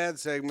was a bad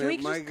segment. Can we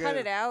just cut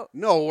it out?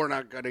 No, we're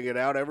not cutting it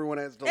out. Everyone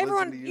has to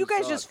listen to you. You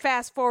guys suck. just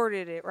fast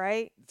forwarded it,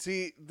 right?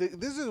 See,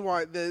 this is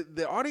why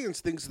the audience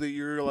thinks that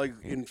you're like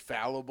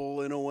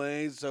infallible in a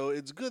way. So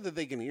it's good that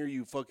they can hear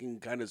you fucking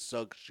kind of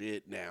suck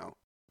shit now.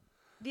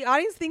 The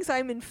audience thinks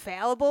I'm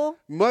infallible.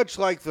 Much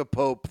like the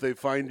Pope, they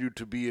find you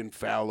to be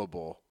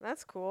infallible.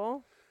 That's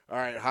cool. All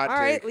right, hot take.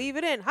 All right, leave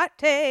it in. Hot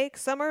take.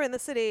 Summer in the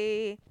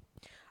city.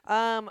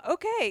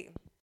 Okay.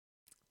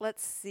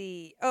 Let's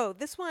see. Oh,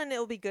 this one,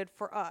 it'll be good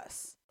for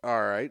us.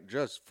 All right,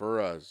 just for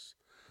us.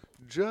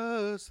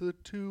 Just the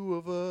two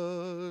of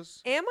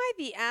us. Am I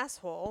the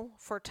asshole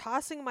for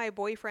tossing my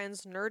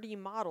boyfriend's nerdy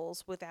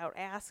models without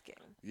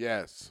asking?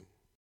 Yes.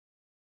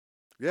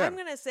 Yeah. I'm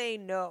going to say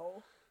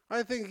no.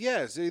 I think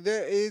yes.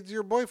 It's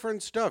your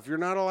boyfriend's stuff. You're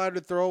not allowed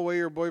to throw away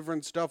your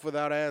boyfriend's stuff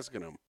without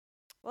asking him.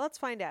 Well, let's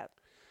find out.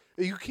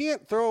 You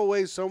can't throw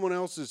away someone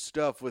else's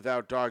stuff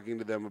without talking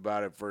to them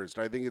about it first.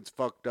 I think it's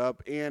fucked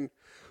up, and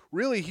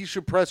really, he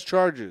should press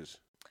charges.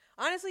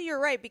 Honestly, you're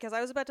right, because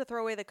I was about to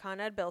throw away the Con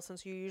Ed bill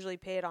since you usually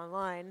pay it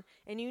online,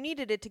 and you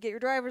needed it to get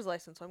your driver's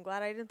license, so I'm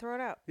glad I didn't throw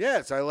it out.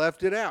 Yes, I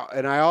left it out,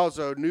 and I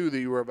also knew that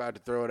you were about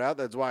to throw it out.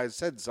 That's why I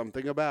said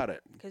something about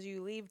it. Because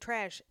you leave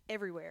trash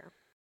everywhere.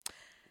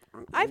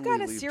 I've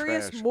got a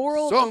serious trash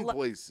moral... some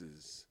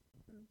places.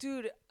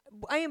 Dude,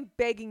 I am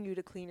begging you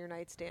to clean your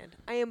nightstand.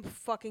 I am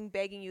fucking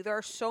begging you. There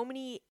are so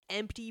many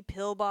empty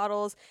pill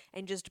bottles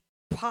and just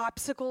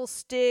popsicle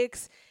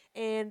sticks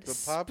and The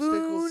spoons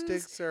popsicle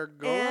sticks are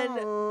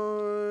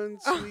gone,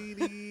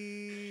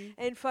 sweetie.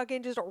 and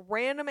fucking just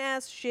random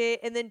ass shit.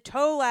 And then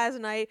Toe last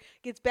night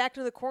gets back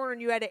to the corner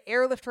and you had to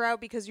airlift her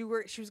out because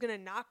she was gonna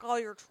knock all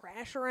your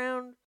trash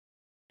around.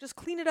 Just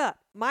clean it up.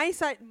 My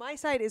side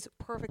is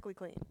perfectly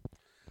clean.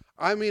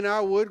 I mean, I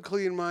would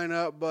clean mine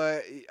up,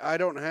 but I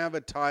don't have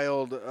a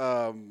tiled.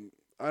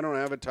 I don't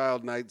have a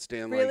tiled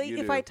nightstand Really? like you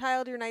do. If I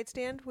tiled your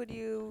nightstand, would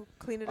you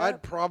clean it I'd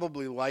up?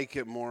 probably like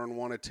it more and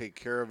want to take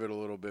care of it a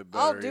little bit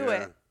better. I'll do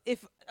yeah. it.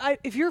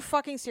 If you're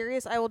fucking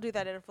serious, I will do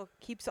that. And if it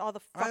keeps all the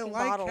fucking I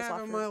like bottles off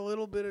having your... my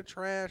little bit of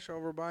trash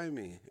over by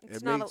me. It's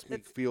It not makes me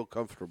feel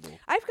comfortable.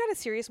 I've got a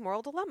serious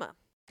moral dilemma,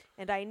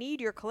 and I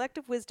need your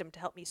collective wisdom to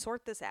help me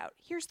sort this out.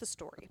 Here's the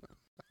story.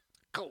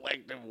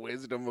 Collective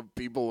wisdom of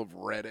people of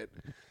Reddit.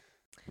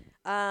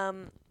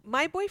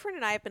 My boyfriend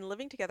and I have been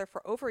living together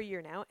for over a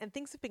year now, and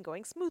things have been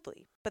going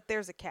smoothly. But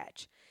there's a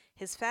catch.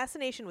 His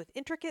fascination with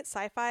intricate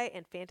sci-fi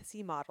and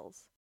fantasy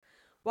models.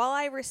 While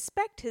I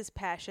respect his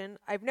passion,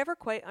 I've never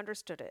quite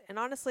understood it. And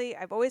honestly,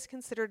 I've always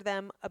considered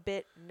them a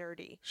bit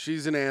nerdy.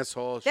 She's an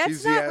asshole. That's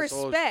She's not the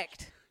asshole.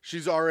 respect.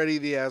 She's already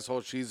the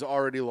asshole. She's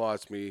already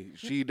lost me.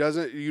 She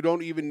doesn't. You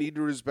don't even need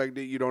to respect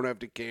it. You don't have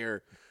to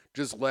care.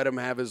 Just let him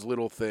have his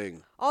little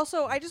thing.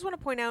 Also, I just want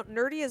to point out,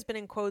 nerdy has been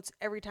in quotes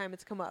every time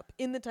it's come up.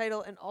 In the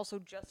title and also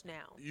just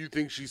now. You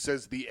think she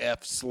says the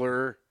F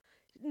slur?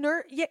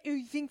 Yeah,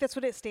 you think that's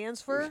what it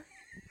stands for?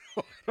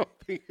 I don't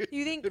think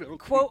You think I don't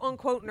quote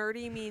unquote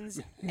nerdy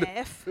means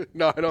F?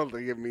 No, I don't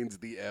think it means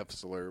the F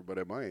slur, but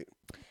it might.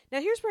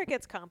 Now here's where it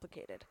gets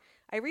complicated.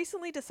 I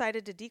recently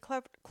decided to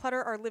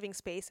declutter our living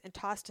space and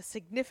tossed a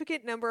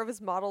significant number of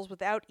his models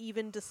without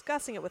even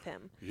discussing it with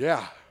him.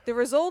 Yeah. The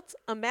result,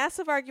 a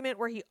massive argument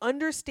where he was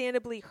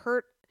understandably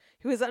hurt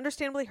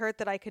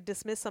that I could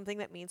dismiss something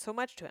that means so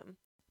much to him.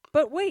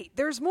 But wait,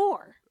 there's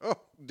more.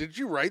 Oh, did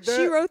you write that?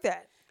 She wrote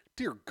that.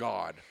 Dear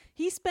God.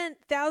 He spent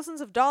thousands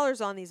of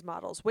dollars on these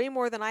models, way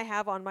more than I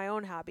have on my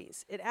own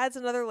hobbies. It adds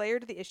another layer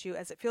to the issue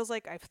as it feels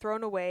like I've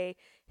thrown away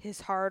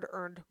his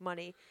hard-earned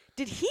money.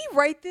 Did he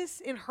write this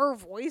in her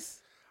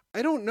voice?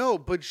 I don't know,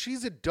 but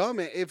she's a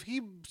dumbass. If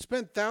he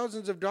spent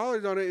thousands of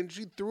dollars on it and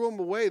she threw them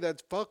away,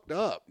 that's fucked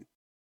up.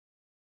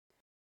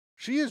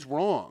 She is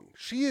wrong.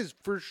 She is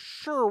for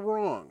sure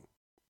wrong.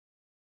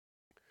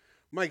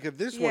 Micah,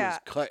 this one is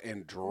cut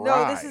and dry.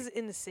 No, this is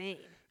insane.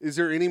 Is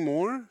there any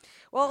more?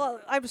 Well,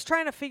 I was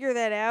trying to figure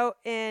that out,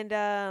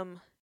 and,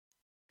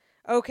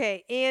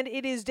 okay, and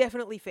it is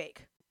definitely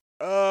fake.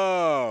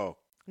 Oh.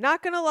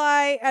 Not gonna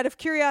lie, out of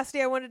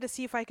curiosity, I wanted to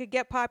see if I could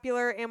get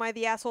popular Am I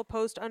the Asshole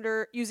post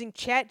under using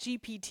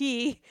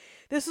ChatGPT.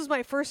 This was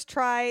my first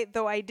try,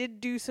 though I did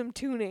do some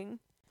tuning.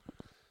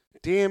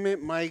 Damn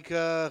it,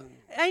 Micah.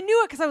 I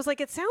knew it because I was like,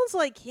 it sounds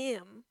like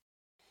him.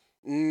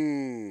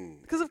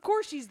 Because of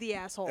course she's the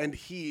asshole. And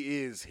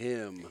he is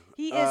him.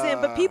 He is him.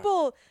 But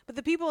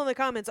the people in the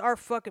comments are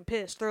fucking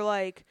pissed. They're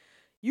like,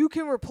 you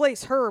can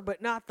replace her,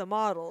 but not the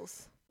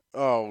models.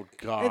 Oh,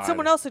 God. And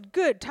someone else said,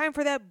 good, time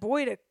for that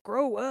boy to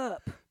grow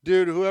up.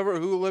 Dude,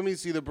 let me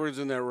see the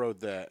person that wrote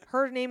that.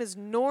 Her name is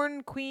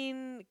Norn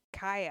Queen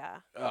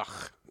Kaya.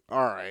 Ugh.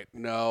 All right.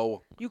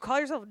 No. You call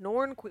yourself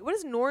Norn Queen? What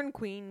does Norn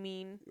Queen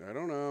mean? I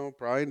don't know.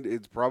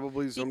 It's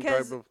probably some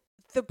Because type of...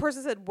 the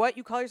person said, what?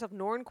 You call yourself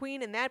Norn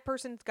Queen? And that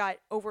person's got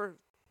over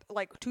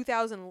like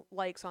 2,000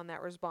 likes on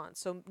that response.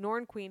 So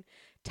Norn Queen.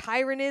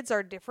 Tyranids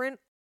are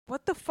different.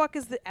 What the fuck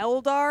is the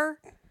Eldar?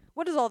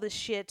 What is all this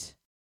shit?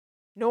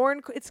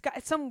 It's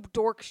some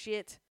dork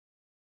shit.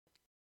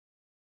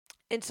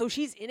 And so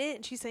she's in it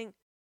and she's saying...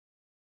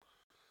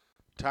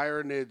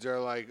 Tyranids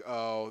are like,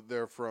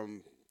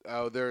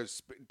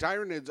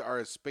 Tyranids are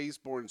a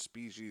spaceborne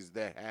species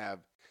that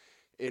have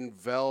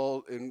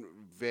envelged.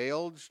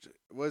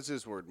 What's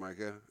this word,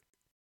 Micah?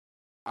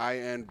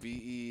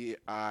 INVEIGL.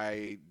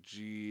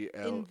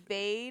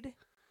 Invade?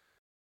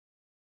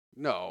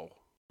 No.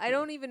 I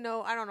don't even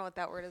know. I don't know what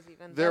that word is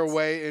even. Their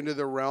way into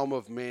the realm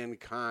of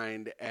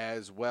mankind,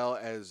 as well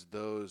as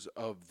those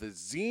of the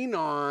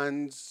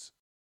Xenons.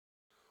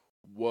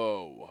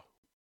 Whoa.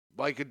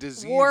 Like a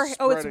disease it's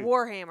spreading.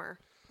 Warhammer.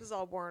 This is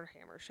all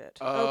Warhammer shit.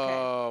 Okay.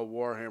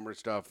 Warhammer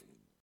stuff.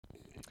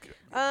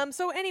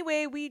 So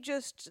anyway,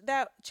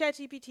 that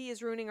ChatGPT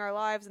is ruining our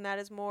lives, and that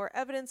is more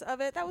evidence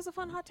of it. That was a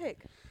fun hot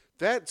take.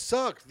 That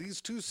sucked.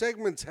 These 2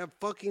 segments have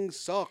fucking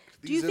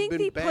sucked. Do you think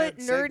they put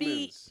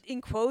nerdy in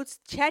quotes?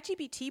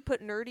 ChatGPT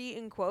put nerdy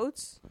in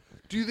quotes?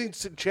 Do you think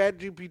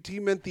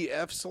ChatGPT meant the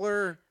F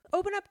slur?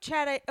 Open up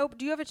Chat.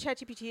 Do you have a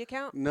ChatGPT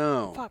account?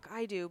 No. Fuck,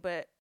 I do,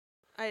 but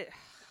I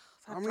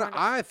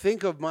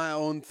think of my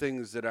own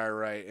things that I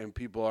write, and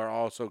people are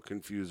also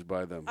confused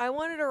by them. I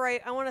wanted to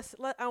write. I was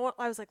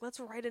like, let's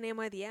write an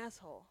Am I the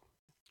Asshole?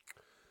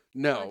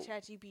 No. On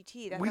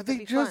ChatGPT.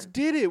 They just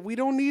did it. We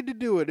don't need to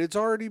do it. It's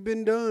already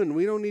been done.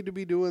 We don't need to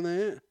be doing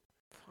that.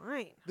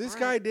 Fine. This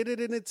guy did it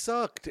and it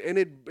sucked. And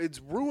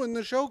it's ruined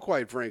the show,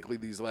 quite frankly,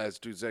 these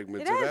last 2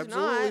 segments. It have has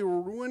absolutely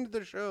ruined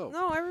the show.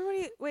 No,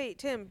 everybody. Wait,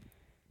 Tim.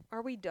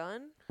 Are we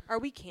done? Are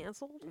we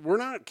canceled? We're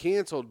not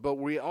canceled, but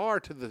we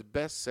are to the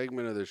best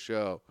segment of the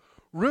show.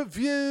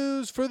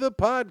 Reviews for the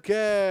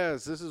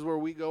podcast. This is where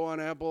we go on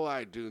Apple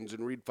iTunes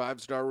and read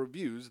 5-star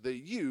reviews that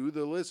you,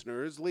 the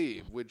listeners,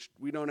 leave, which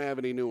we don't have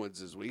any new ones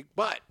this week,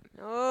 but...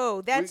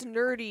 Oh, that's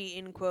nerdy,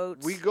 in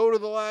quotes. We go to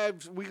the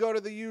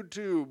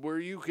YouTube where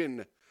you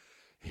can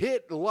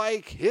hit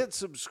like, hit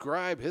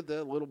subscribe, hit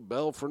that little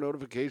bell for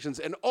notifications,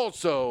 and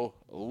also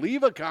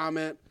leave a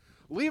comment.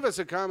 Leave us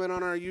a comment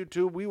on our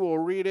YouTube. We will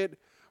read it.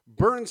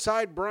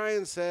 Burnside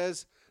Brian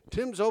says,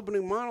 Tim's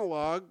opening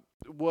monologue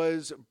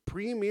was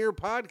premier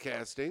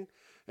podcasting,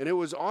 and it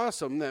was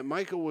awesome that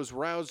Micah was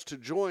roused to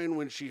join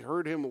when she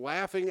heard him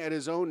laughing at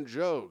his own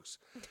jokes.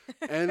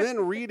 And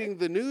then reading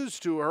the news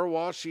to her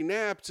while she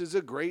naps is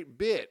a great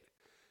bit,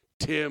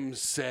 Tim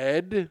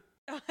said.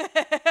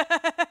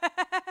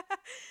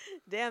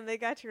 Damn, they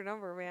got your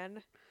number,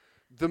 man.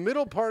 The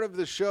middle part of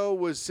the show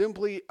was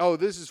simply... Oh,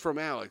 this is from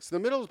Alex. The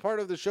middle part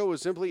of the show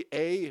was simply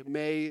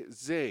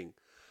amazing.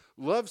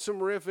 Love some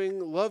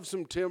riffing. Love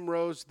some Tim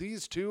roast.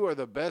 These 2 are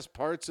the best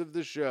parts of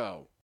the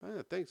show.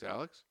 Thanks,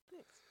 Alex.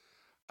 Thanks.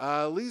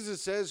 Lisa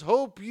says,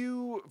 hope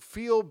you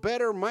feel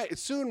better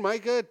soon,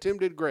 Micah. Tim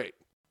did great.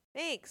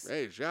 Thanks.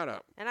 Hey, shout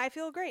out. And I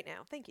feel great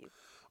now. Thank you.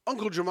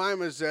 Uncle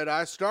Jemima said,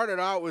 I started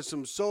out with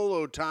some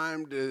solo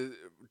time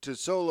to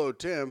solo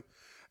Tim,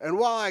 and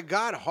while I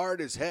got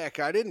hard as heck,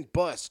 I didn't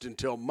bust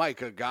until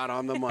Micah got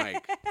on the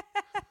mic.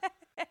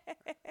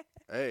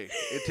 Hey,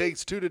 it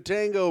takes 2 to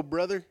tango,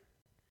 brother.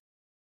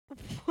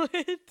 What?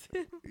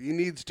 He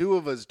needs 2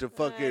 of us to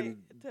fucking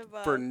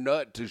for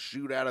nut to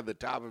shoot out of the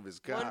top of his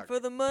cock. 1 for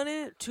the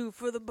money, 2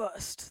 for the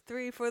bust,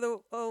 3 for the...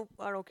 Oh,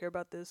 I don't care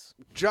about this.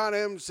 John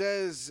M.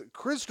 says,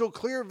 crystal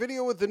clear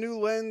video with the new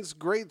lens.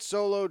 Great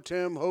solo,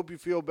 Tim. Hope you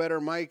feel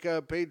better,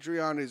 Micah.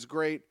 Patreon is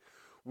great.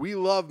 We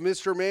love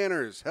Mr.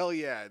 Manners. Hell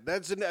yeah.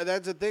 That's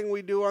a thing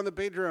we do on the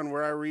Patreon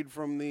where I read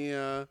from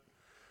the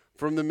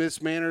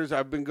Miss Manners.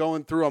 I've been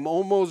going through. I'm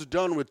almost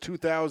done with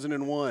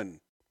 2001.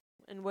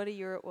 And what a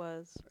year it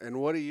was.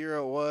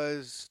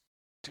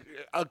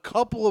 A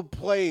couple of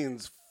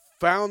planes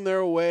found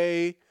their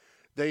way.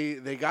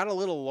 They got a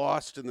little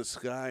lost in the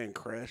sky and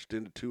crashed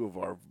into 2 of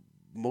our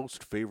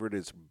most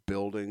favoritist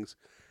buildings.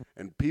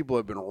 And people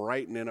have been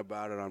writing in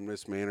about it on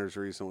Miss Manners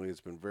recently.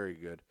 It's been very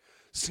good.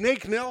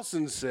 Snake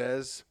Nelson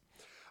says,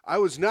 I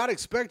was not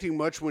expecting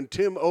much when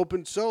Tim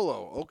opened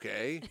solo.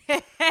 Okay.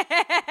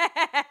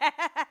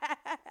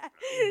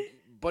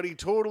 But he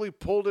totally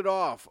pulled it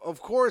off. Of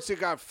course, it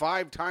got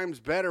 5 times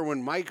better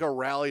when Micah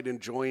rallied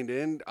and joined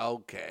in.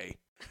 Okay.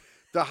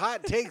 The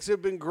hot takes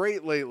have been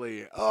great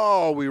lately.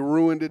 Oh, we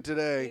ruined it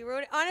today.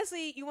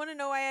 Honestly, you want to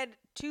know I had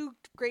 2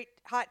 great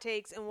hot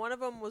takes, and one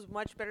of them was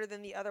much better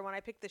than the other one. I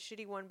picked the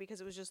shitty one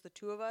because it was just the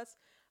 2 of us.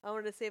 I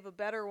wanted to save a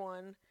better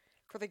one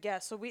for the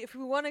guests. So if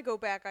we want to go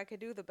back, I could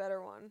do the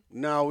better one.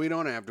 No, we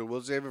don't have to.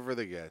 We'll save it for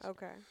the guests.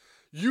 Okay.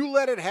 You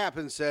Let It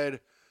Happen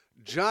said,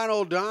 John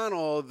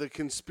O'Donnell, the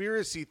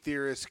conspiracy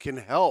theorist, can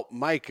help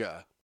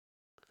Micah.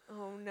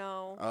 Oh,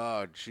 no.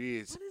 Oh,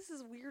 jeez. What is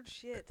this weird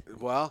shit?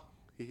 Well,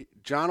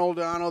 John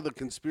O'Donnell, the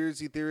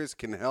conspiracy theorist,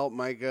 can help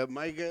Micah.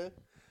 Micah,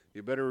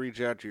 you better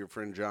reach out to your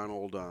friend John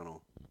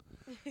O'Donnell.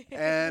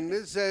 And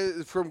this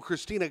is from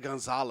Christina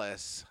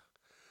Gonzalez.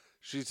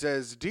 She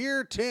says,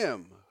 Dear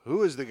Tim,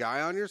 who is the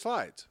guy on your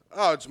slides?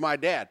 Oh, it's my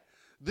dad.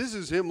 This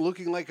is him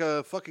looking like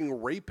a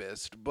fucking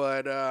rapist,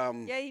 but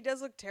Yeah, he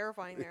does look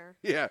terrifying there.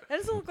 yeah. That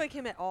doesn't look like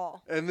him at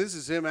all. And this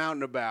is him out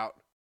and about.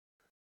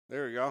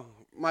 There we go.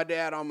 My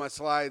dad on my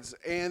slides.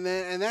 And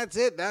that's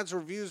it. That's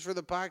reviews for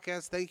the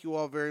podcast. Thank you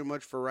all very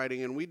much for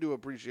writing in. We do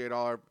appreciate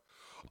all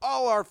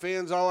our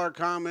fans, all our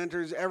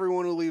commenters,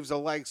 everyone who leaves a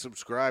like,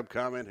 subscribe,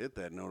 comment, hit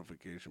that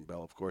notification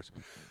bell, of course.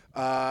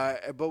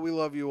 But we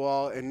love you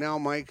all. And now,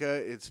 Micah,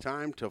 it's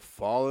time to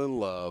fall in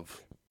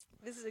love.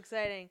 This is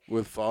exciting.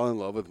 Fall in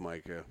love with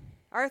Micah.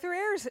 Arthur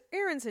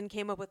Aronson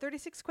came up with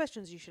 36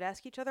 questions you should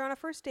ask each other on a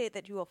first date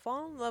that you will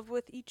fall in love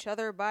with each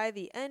other by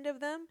the end of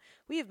them.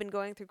 We have been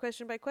going through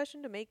question by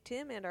question to make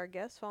Tim and our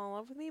guests fall in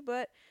love with me,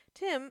 but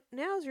Tim,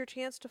 now's your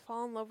chance to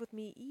fall in love with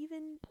me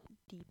even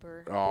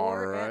deeper. All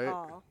or right. At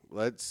all.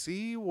 Let's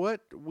see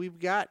what we've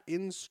got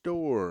in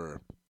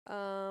store.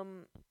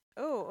 Oh,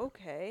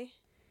 okay.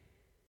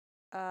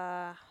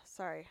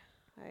 Sorry.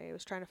 I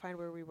was trying to find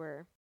where we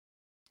were.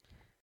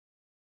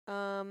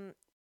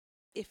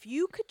 If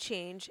you could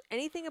change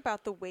anything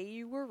about the way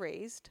you were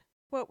raised,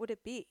 what would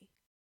it be?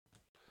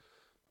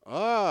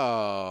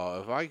 Oh,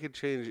 if I could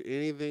change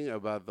anything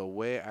about the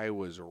way I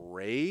was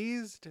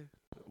raised,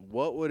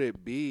 what would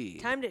it be?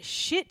 Time to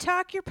shit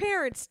talk your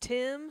parents,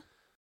 Tim.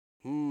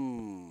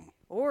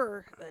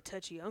 Or a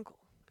touchy uncle.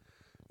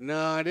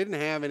 No, I didn't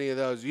have any of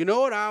those. You know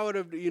what I would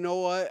have? You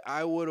know what?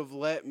 I would have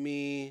let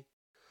me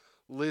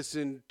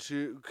listen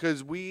to,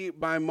 because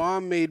my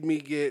mom made me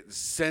get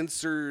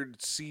censored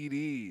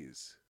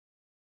CDs.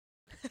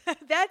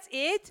 That's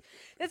it?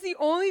 That's the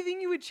only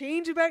thing you would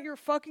change about your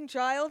fucking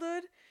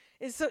childhood?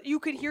 Is so you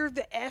could hear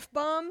the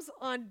F-bombs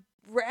on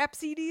rap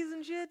CDs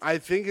and shit? I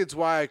think it's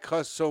why I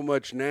cuss so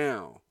much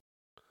now.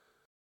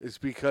 It's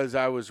because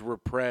I was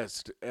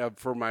repressed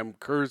for my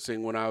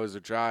cursing when I was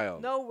a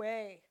child. No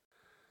way.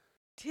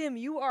 Tim,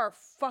 you are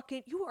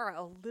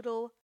a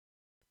little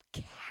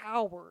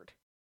coward.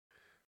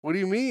 What do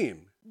you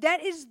mean?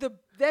 That's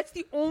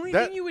the only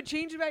thing you would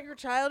change about your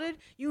childhood?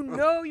 You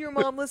know your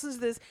mom listens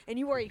to this, and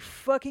you are a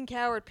fucking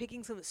coward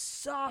picking some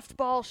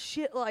softball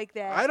shit like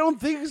that. I don't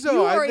think so.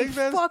 You are I think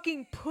a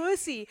fucking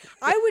pussy.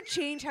 I would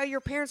change how your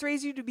parents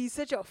raised you to be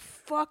such a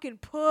fucking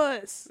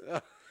puss.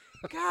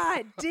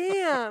 God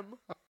damn.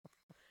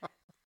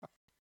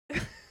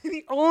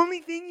 The only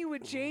thing you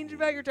would change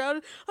about your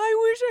childhood, I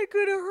wish I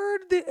could have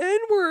heard the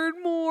N-word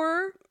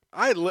more.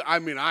 I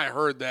mean, I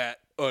heard that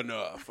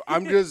enough.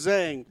 I'm just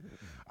saying.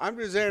 I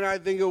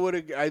think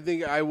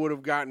I would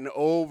have gotten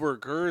over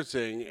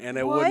cursing, and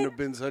it wouldn't have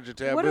been such a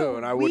taboo,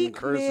 and I wouldn't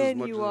curse as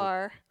much. You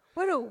are.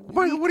 What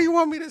do you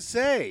want me to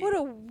say? What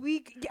a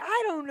weak.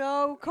 I don't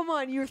know. Come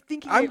on, you're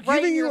thinking. I'm it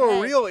right giving in you your a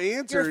head. real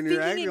answer, and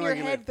you're acting in like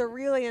your head the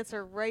real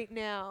answer right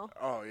now.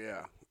 Oh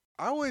yeah.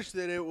 I wish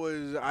that it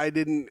was.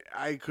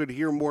 I could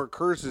hear more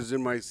curses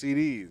in my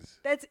CDs.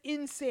 That's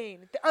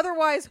insane.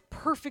 Otherwise,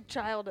 perfect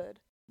childhood.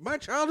 My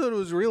childhood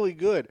was really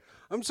good.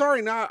 I'm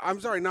sorry, not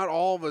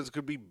all of us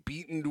could be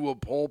beaten to a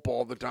pulp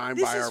all the time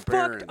by our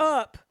parents. This is fucked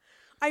up.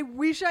 I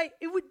wish it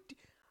would.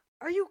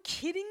 Are you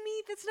kidding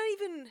me?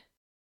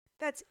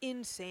 That's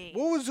insane.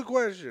 What was the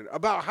question?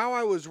 About how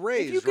I was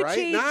raised,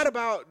 right?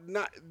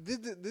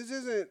 This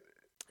isn't.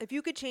 If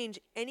you could change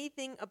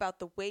anything about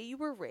the way you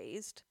were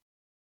raised,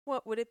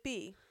 what would it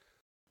be?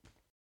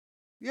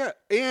 Yeah,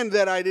 and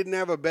that I didn't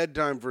have a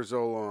bedtime for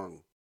so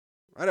long.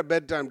 I had a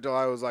bedtime till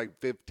I was like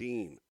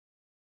 15.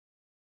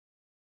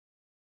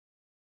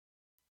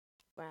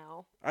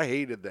 Wow. I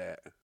hated that.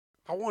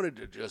 I wanted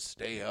to just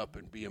stay up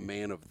and be a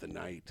man of the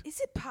night. Is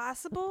it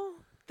possible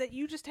that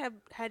you just have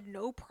had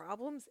no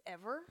problems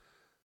ever?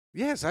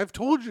 Yes, I've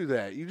told you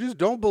that. You just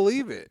don't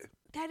believe it.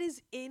 That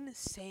is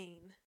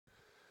insane.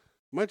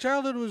 My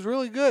childhood was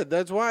really good.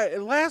 That's why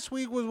last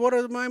week was what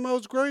am I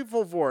most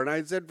grateful for? And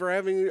I said for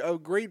having a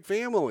great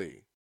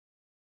family.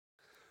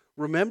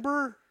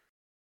 Remember?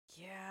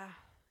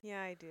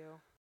 Yeah, I do.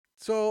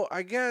 So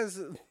I guess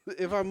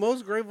if I'm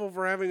most grateful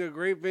for having a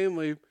great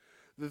family,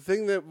 the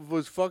thing that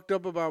was fucked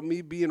up about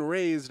me being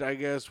raised, I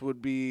guess,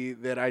 would be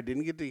that I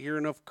didn't get to hear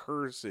enough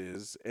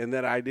curses, and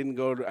that I didn't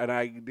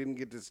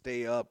get to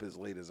stay up as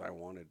late as I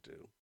wanted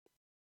to.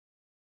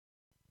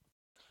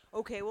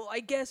 Okay, well, I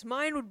guess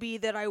mine would be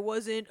that I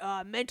wasn't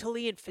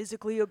mentally and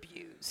physically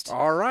abused.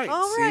 All right.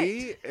 All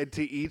See? And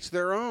to each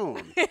their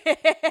own.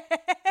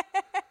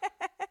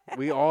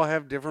 We all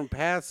have different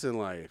paths in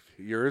life.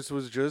 Yours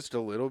was just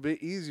a little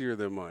bit easier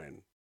than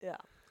mine. Yeah.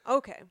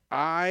 Okay.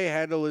 I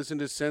had to listen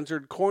to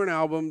censored Korn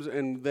albums,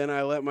 and then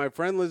I let my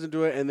friend listen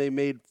to it, and they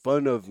made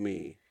fun of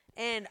me.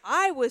 And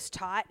I was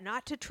taught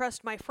not to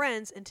trust my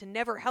friends and to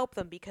never help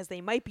them because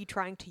they might be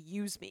trying to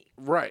use me.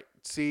 Right.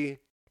 See,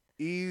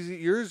 Easy.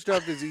 Your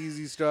stuff is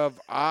easy stuff.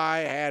 I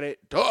had it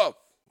tough.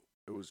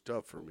 It was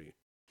tough for me.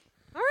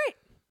 All right.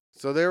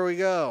 So there we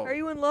go. Are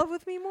you in love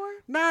with me more?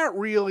 Not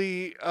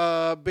really,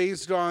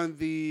 based on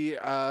the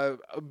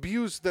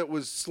abuse that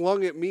was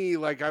slung at me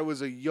like I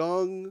was a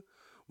young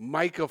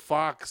Micah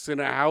Fox in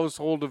a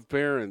household of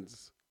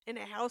parents. In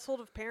a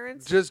household of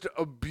parents? Just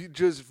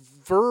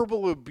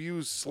verbal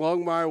abuse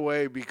slung my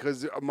way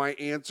because my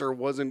answer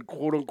wasn't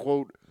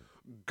quote-unquote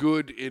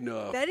good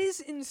enough. That is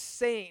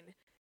insane.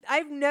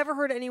 I've never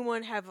heard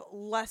anyone have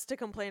less to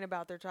complain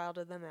about their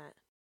childhood than that.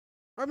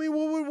 I mean,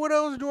 what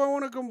else do I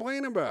want to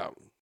complain about?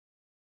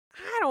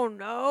 I don't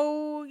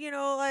know.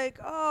 Like,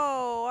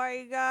 oh,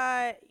 I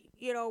got,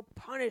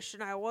 punished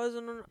and I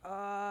wasn't,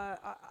 I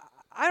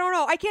don't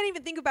know. I can't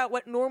even think about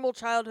what normal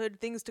childhood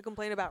things to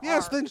complain about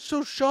Yes, are. then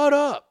so shut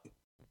up.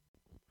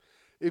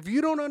 If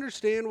you don't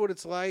understand what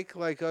it's like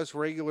us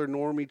regular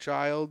normie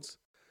childs,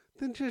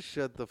 then just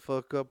shut the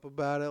fuck up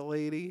about it,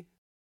 lady.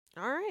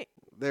 All right.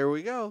 There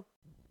we go.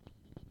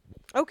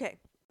 Okay.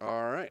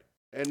 All right.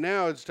 And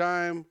now it's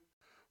time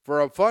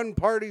for a fun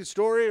party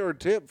story or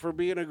tip for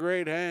being a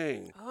great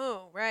hang.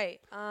 Oh, right.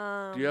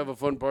 Do you have a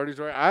fun party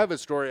story? I have a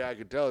story I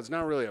could tell. It's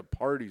not really a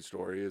party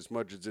story as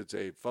much as it's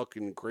a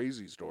fucking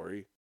crazy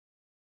story.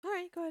 All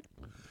right, go ahead.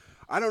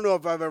 I don't know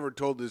if I've ever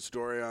told this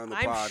story on the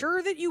pod. I'm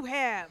sure that you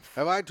have.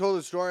 Have I told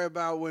the story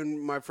about when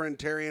my friend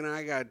Terry and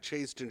I got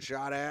chased and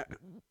shot at?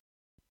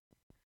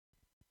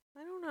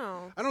 I don't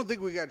know. I don't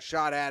think we got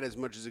shot at as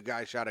much as a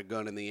guy shot a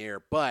gun in the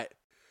air, but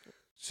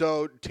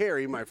so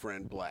Terry, my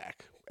friend,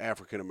 black,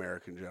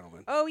 African-American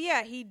gentleman. Oh,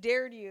 yeah, he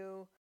dared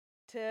you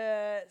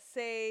to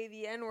say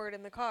the N-word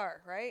in the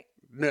car, right?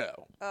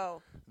 No,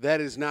 Oh,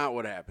 that is not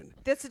what happened.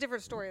 that's a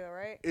different story, though,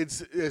 right?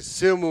 It's a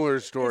similar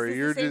story. Is this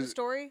You're the same just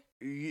story?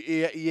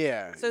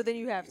 yeah. So then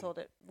you have told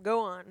it. Go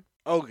on.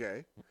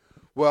 Okay.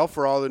 Well,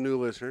 for all the new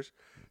listeners,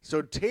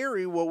 so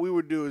Terry, what we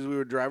would do is we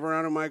would drive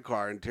around in my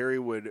car, and Terry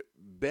would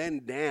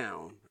bend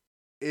down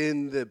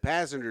in the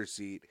passenger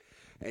seat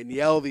and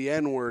yell the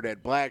N-word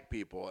at black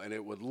people, and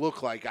it would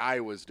look like I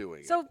was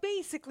doing it. So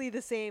basically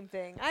the same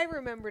thing. I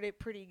remembered it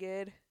pretty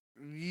good.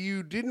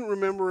 You didn't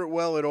remember it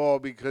well at all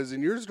because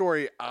in your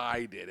story,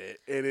 I did it.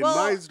 And in Well,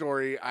 my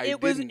story, I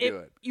didn't do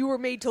it. You were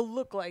made to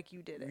look like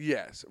you did it.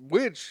 Yes.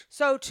 Which,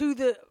 So to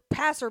the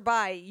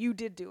passerby, you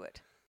did do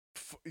it.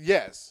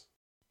 yes.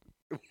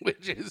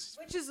 Which is,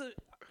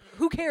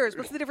 Who cares?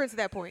 What's the difference at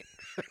that point?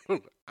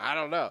 I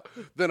don't know.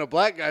 Then a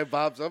black guy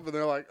pops up and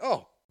they're like,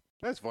 oh,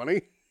 that's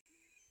funny.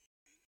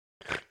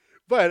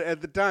 But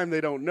at the time, they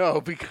don't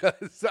know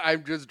because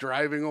I'm just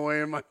driving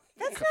away in my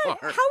That's car.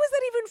 not. How is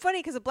that even funny?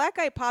 Because a black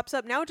guy pops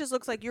up. Now it just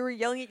looks like you were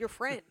yelling at your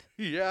friend.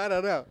 Yeah, I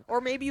don't know.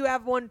 Or maybe you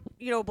have one,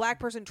 black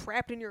person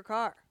trapped in your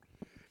car.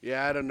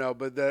 Yeah, I don't know.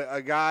 But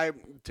a guy,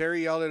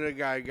 Terry yelled at a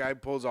guy. Guy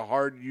pulls a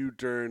hard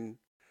U-turn,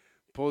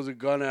 pulls a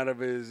gun out of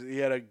he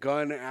had a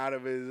gun out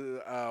of his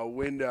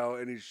window,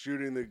 and he's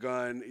shooting the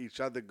gun. He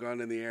shot the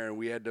gun in the air, and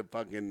we had to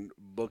fucking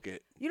book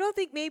it. You don't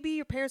think maybe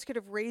your parents could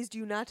have raised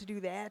you not to do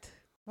that?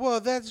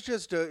 Well, that's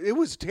just it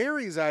was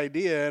Terry's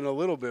idea and a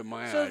little bit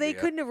my idea. So they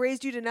couldn't have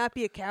raised you to not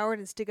be a coward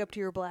and stick up to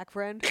your black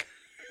friend?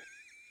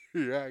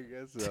 Yeah,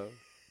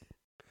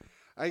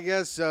 I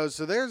guess so.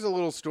 So there's a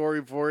little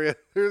story for you.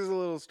 There's a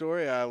little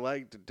story I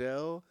like to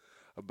tell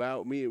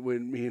about me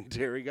when me and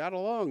Terry got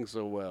along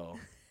so well.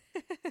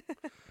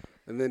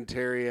 And then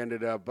Terry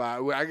ended up,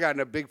 I got in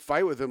a big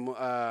fight with him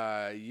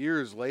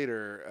years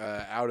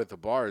later out at the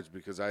bars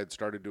because I had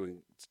started doing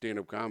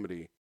stand-up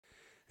comedy.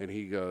 And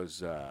he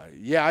goes,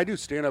 yeah, I do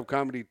stand-up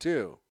comedy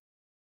too.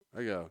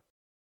 I go,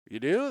 you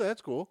do?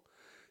 That's cool.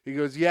 He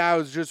goes, yeah, I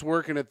was just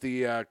working at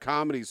the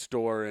comedy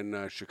store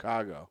in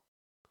Chicago.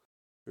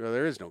 I go,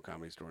 there is no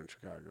comedy store in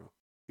Chicago.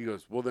 He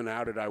goes, well, then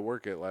how did I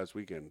work it last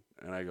weekend?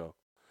 And I go,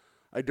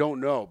 I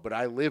don't know, but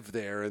I live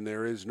there, and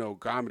there is no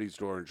comedy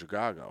store in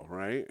Chicago,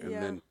 right? And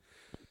then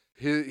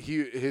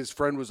his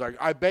friend was like,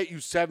 I bet you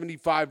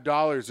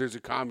 $75 there's a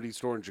comedy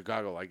store in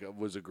Chicago. Like,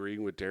 was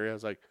agreeing with Terry. I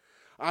was like,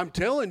 I'm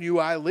telling you,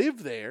 I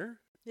live there.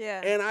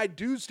 Yeah. And I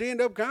do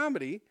stand-up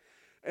comedy,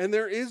 and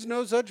there is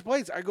no such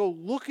place. I go,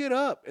 look it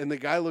up. And the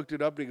guy looked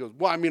it up, and he goes,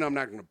 well, I mean, I'm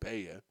not going to pay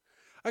you.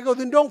 I go,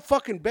 then don't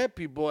fucking bet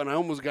people. And I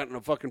almost got in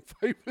a fucking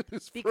fight with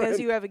his friend. Because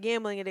you have a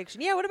gambling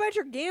addiction. Yeah, what about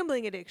your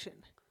gambling addiction?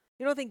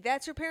 You don't think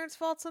that's your parents'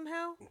 fault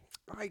somehow?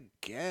 I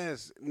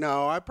guess.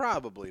 No, I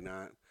probably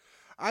not.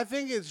 I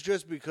think it's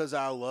just because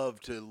I love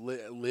to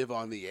live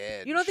on the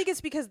edge. You don't think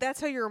it's because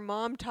that's how your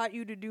mom taught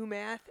you to do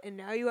math and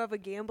now you have a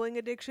gambling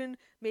addiction?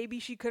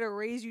 Maybe she could have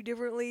raised you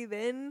differently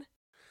then?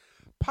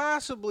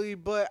 Possibly,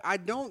 but I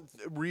don't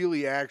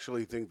really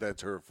actually think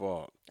that's her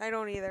fault. I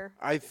don't either.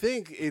 I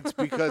think it's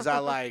because I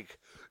like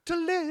to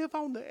live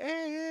on the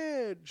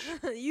edge.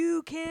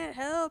 You can't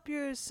help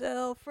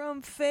yourself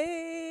from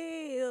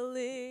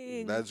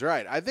failing. That's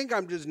right. I think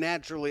I'm just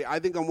I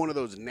think I'm one of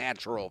those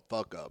natural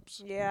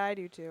fuck-ups. Yeah, I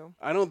do too.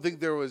 I don't think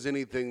there was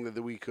anything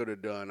that we could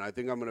have done. I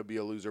think I'm going to be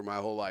a loser my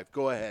whole life.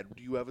 Go ahead.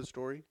 Do you have a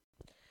story?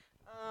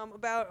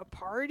 About a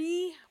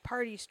party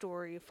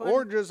story. Fun.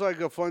 Or just like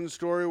a fun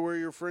story where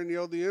your friend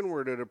yelled the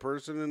N-word at a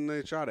person and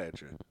they shot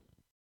at you.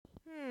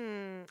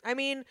 I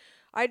mean,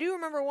 I do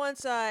remember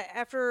once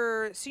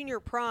after senior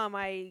prom,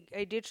 I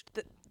ditched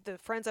the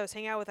friends I was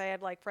hanging out with. I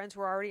had like friends who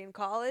were already in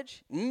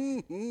college.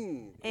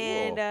 Mm-hmm.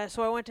 And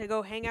so I went to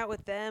go hang out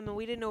with them, and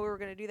we didn't know what we were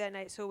going to do that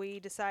night, so we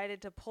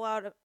decided to pull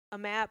out a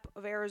map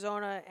of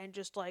Arizona and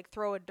just like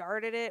throw a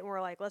dart at it, and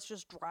we're like, let's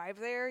just drive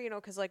there, you know,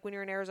 because like when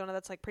you're in Arizona,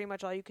 that's like pretty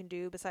much all you can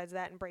do besides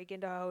that and break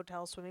into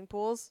hotel swimming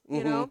pools,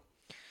 you know.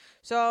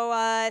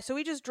 So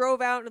we just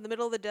drove out into the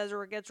middle of the desert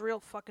where it gets real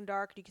fucking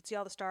dark and you can see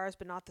all the stars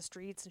but not the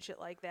streets and shit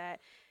like that.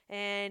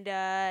 And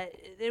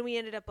then we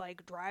ended up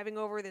like driving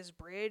over this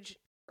bridge,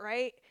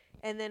 right?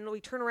 And then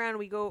we turn around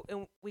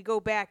and we go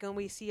back and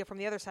we see it from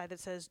the other side that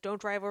says, don't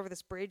drive over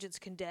this bridge, it's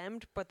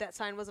condemned. But that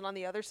sign wasn't on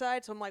the other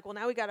side. So I'm like, well,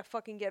 now we got to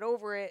fucking get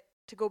over it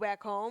to go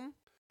back home.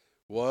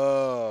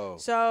 Whoa.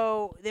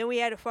 So then we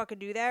had to fucking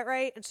do that,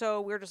 right? And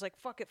so we were just like,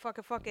 fuck it.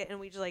 And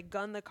we just like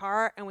gun the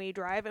car and we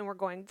drive and we're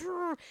going,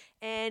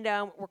 and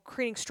we're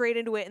careening straight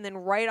into it. And then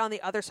right on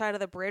the other side of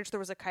the bridge, there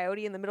was a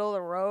coyote in the middle of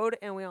the road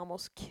and we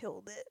almost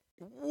killed it.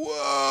 Whoa.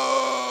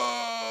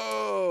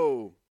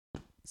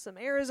 Some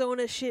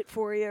Arizona shit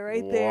for you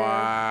right there.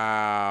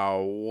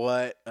 Wow.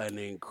 What an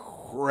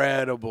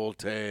incredible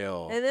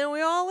tale. And then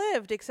we all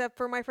lived, except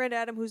for my friend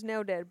Adam, who's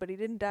now dead, but he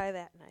didn't die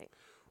that night.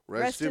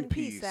 Rest in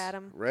peace,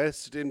 Adam.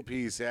 Rest in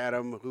peace,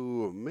 Adam,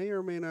 who may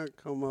or may not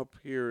come up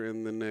here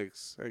in the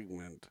next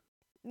segment.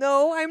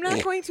 No, I'm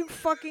not going to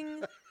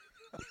fucking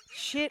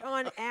shit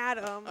on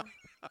Adam.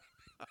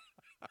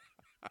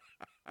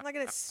 I'm not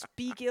going to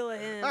speak ill of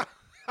him.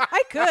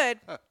 I could.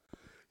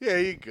 Yeah,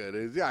 he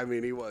could. I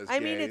mean, he was. I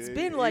mean, gay. it's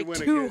been He like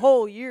went 2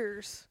 whole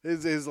years.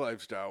 His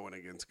lifestyle went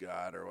against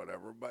God or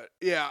whatever. But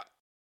yeah.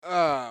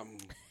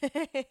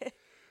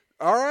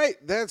 All right,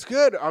 that's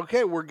good.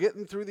 Okay, we're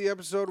getting through the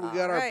episode. We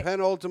got our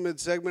penultimate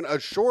segment, a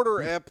shorter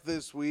ep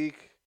this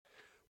week,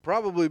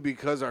 probably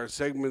because our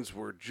segments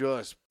were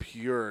just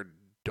pure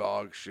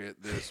dog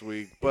shit this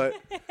week. But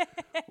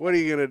what are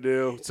you gonna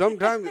do?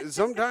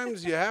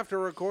 Sometimes you have to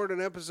record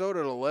an episode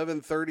at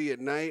 11:30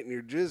 at night, and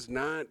you're just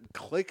not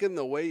clicking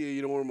the way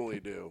you normally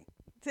do.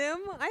 Tim,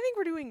 I think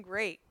we're doing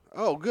great.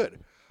 Oh,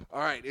 good. All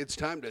right, it's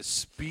time to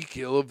speak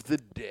ill of the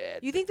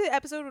dead. You think the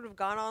episode would have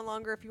gone on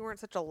longer if you weren't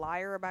such a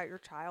liar about your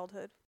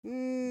childhood?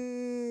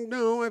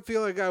 No, I feel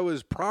like I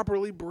was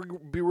properly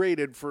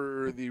berated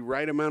for the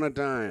right amount of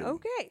time.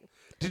 Okay.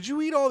 Did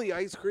you eat all the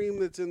ice cream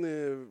that's in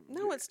the...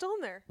 No, it's still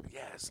in there.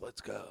 Yes,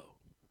 let's go.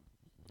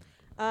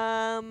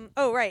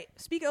 Oh, right.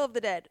 Speak ill of the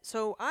dead.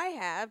 So I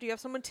have... Do you have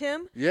someone,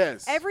 Tim?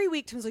 Yes. Every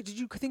week, Tim's like, did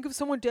you think of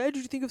someone dead?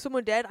 Did you think of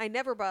someone dead? I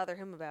never bother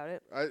him about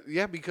it.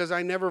 Yeah, because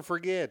I never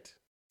forget.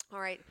 All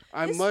right.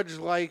 I'm much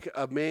like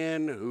a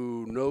man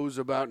who knows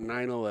about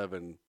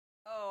 9/11.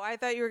 Oh, I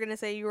thought you were going to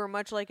say you were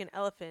much like an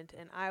elephant,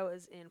 and I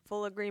was in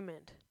full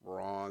agreement.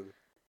 Wrong.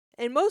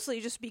 And mostly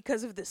just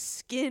because of the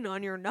skin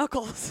on your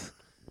knuckles.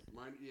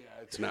 Yeah,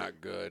 it's not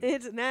good.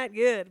 It's not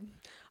good.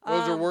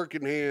 Those are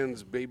working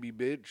hands, baby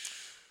bitch.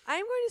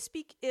 I'm going to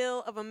speak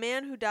ill of a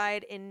man who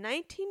died in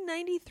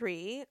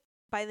 1993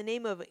 by the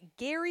name of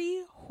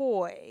Gary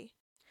Hoy.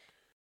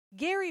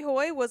 Gary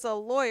Hoy was a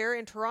lawyer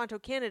in Toronto,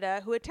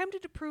 Canada, who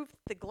attempted to prove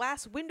the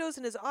glass windows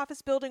in his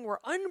office building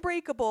were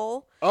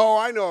unbreakable. Oh,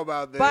 I know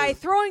about this. By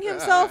throwing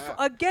himself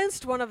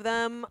against one of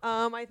them.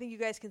 I think you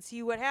guys can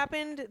see what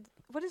happened.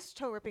 What is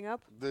toe ripping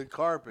up? The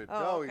carpet.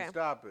 Oh, Joey,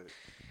 stop it.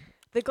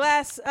 The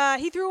glass,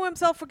 he threw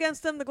himself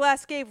against them. The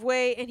glass gave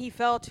way, and he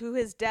fell to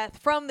his death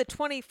from the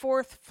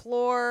 24th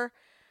floor.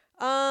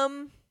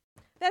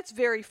 That's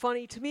very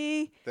funny to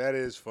me. That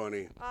is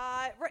funny.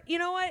 You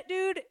know what,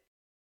 dude?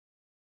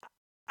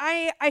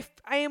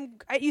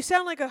 You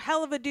sound like a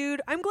hell of a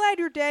dude. I'm glad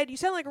you're dead. You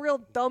sound like a real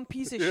dumb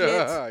piece of shit.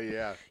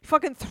 Yeah. You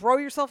fucking throw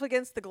yourself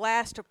against the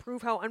glass to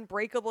prove how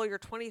unbreakable your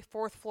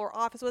 24th floor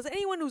office was.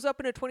 Anyone who's up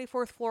in a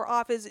 24th floor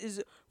office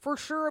is for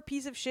sure a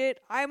piece of shit.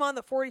 I'm on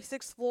the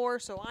 46th floor,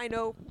 so I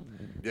know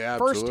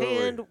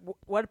firsthand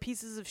what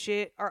pieces of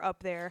shit are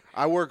up there.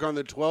 I work on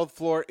the 12th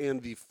floor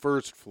and the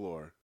 1st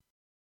floor.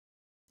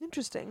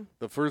 Interesting.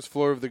 The 1st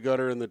floor of the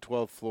gutter and the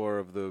 12th floor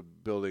of the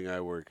building I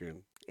work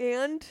in.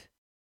 And?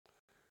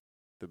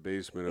 The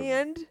basement of...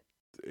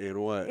 And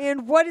what?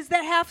 And what does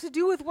that have to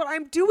do with what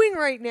I'm doing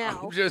right now?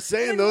 I'm just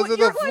saying, those are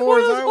the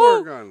floors I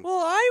work on.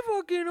 Well, I'm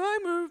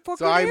a fucking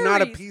So I'm Aries.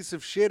 not a piece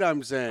of shit,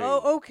 I'm saying.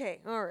 Oh, okay.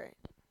 All right.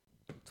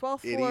 12th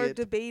floor, Idiot.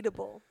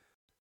 debatable.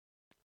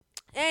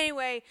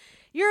 Anyway,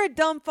 you're a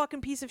dumb fucking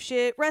piece of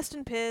shit. Rest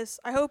in piss.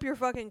 I hope you're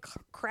fucking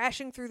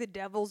crashing through the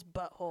devil's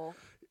butthole.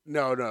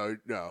 No.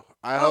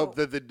 I hope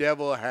that the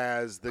devil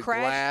has the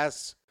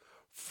glass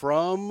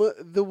from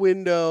the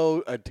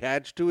window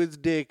attached to his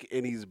dick,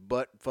 and he's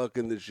butt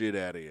fucking the shit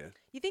out of you.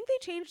 You think they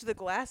changed the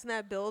glass in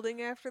that building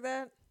after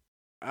that?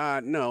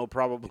 No,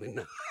 probably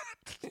not.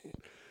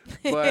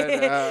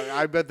 But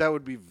I bet that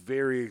would be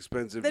very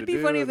expensive That'd to do.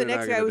 be funny if the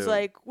next guy was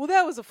like, well,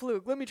 that was a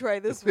fluke. Let me try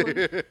this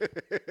one.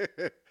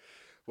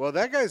 Well,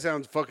 that guy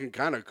sounds fucking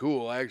kind of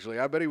cool, actually.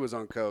 I bet he was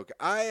on coke.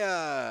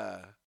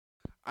 I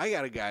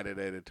got a guy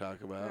today to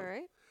talk about. All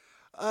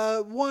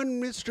right. One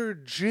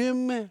Mr.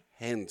 Jim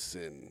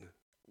Henson.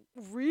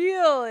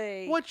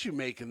 Really? What you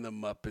making the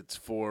Muppets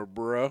for,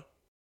 bruh?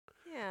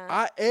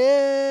 Yeah.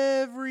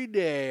 Every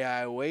day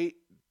I wait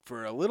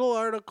for a little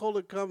article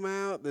to come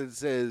out that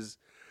says,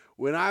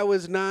 when I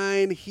was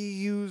 9, he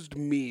used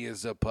me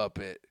as a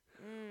puppet.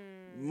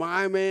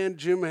 My man,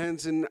 Jim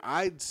Henson,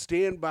 I'd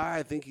stand by.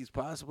 I think he's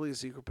possibly a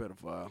secret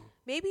pedophile.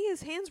 Maybe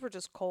his hands were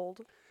just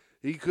cold.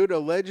 He could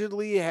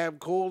allegedly have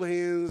cold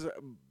hands,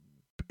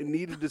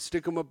 needed to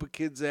stick them up a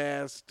kid's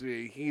ass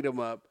to heat him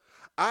up.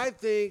 I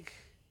think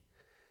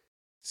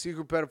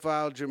secret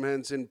pedophile Jim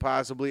Henson,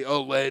 possibly,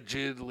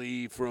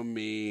 allegedly from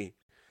me.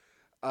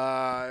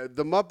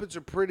 The Muppets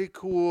are pretty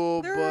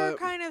cool, They're but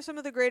kind of some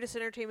of the greatest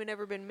entertainment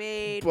ever been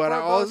made But for I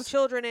both also-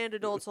 children and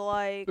adults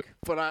alike.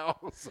 I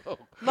also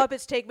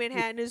Muppets Take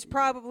Manhattan is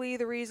probably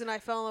the reason I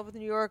fell in love with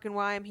New York and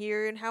why I'm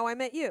here and how I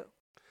met you.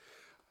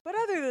 But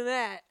other than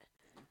that,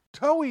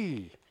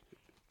 Toey.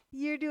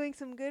 you're doing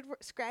some good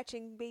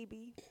scratching,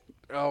 baby.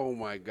 Oh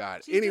my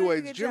God. She's doing a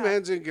Anyways, good Jim job.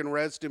 Henson can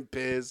rest in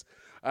piss.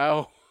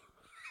 I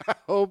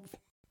hope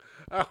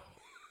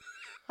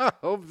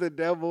the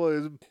devil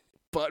is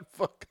butt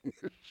fucking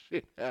the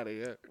shit out of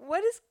you.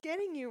 What is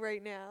getting you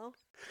right now?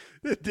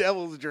 The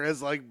devil's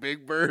dressed like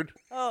Big Bird.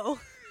 Oh.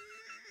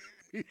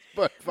 He's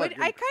butt But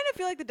fucking. I kind of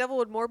feel like the devil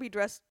would more be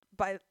dressed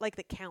by like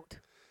the Count.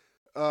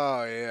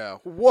 Oh yeah,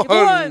 One,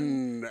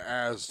 one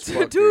ass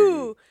fucking.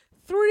 2,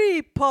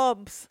 3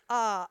 pumps.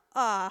 And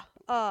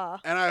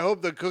I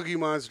hope the Cookie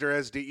Monster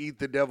has to eat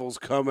the devil's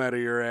cum out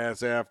of your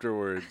ass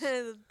afterwards.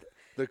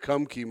 The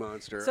cum key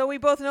monster. So we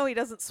both know he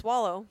doesn't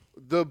swallow.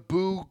 The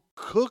Boo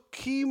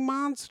Cookie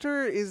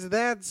Monster? Is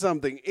that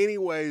something?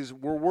 Anyways,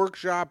 we're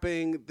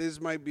workshopping. This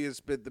might be a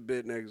spit the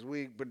bit next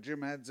week, but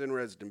Jim Henson,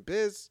 rest in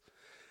piss.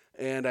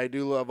 And I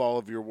do love all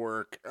of your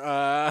work.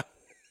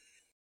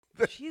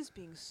 She is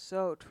being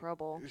so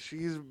trouble.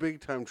 She's big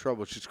time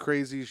trouble. She's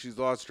crazy. She's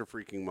lost her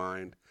freaking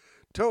mind.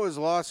 Toe has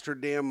lost her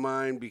damn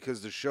mind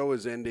because the show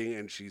is ending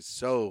and she's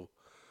so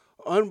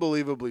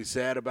unbelievably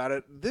sad about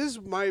it. This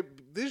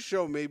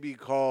show may be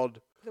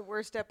called... The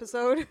worst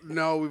episode.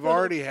 No, we've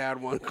already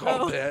had one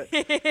called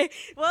that.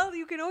 Well,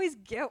 you can always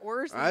get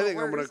worse. I think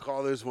I'm going to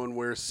call this one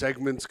Where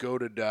Segments Go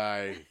to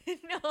Die.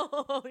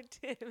 No,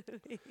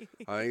 Timothy.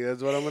 I think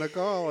that's what I'm going to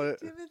call it.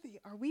 Timothy,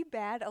 are we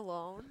bad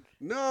alone?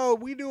 No,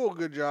 we do a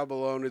good job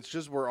alone. It's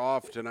just we're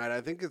off tonight. I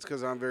think it's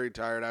because I'm very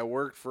tired. I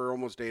worked for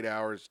almost 8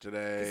 hours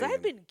today. Because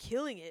I've been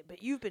killing it,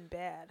 but you've been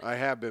bad. I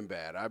have been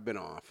bad. I've been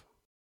off.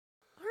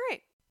 All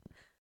right.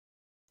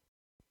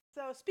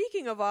 So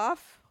speaking of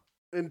off.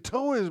 And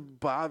Toe is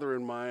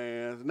bothering my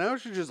ass. Now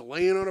she's just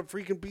laying on a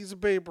freaking piece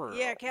of paper.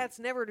 Yeah, cats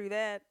never do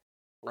that.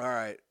 All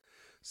right.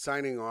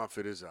 Signing off,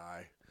 it is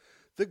I.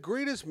 The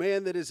greatest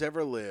man that has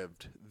ever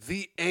lived.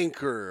 The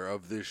anchor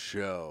of this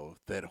show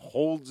that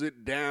holds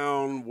it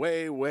down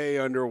way, way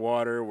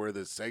underwater where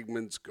the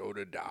segments go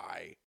to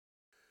die.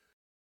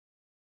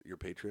 Your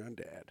Patreon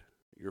dad.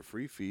 Your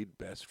free feed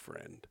best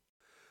friend.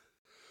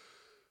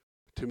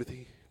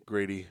 Timothy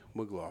Grady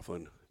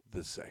McLaughlin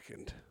II.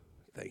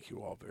 Thank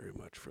you all very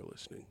much for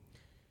listening.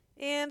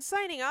 And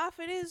signing off,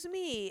 it is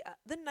me,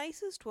 the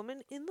nicest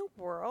woman in the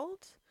world.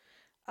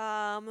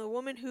 A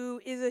woman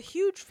who is a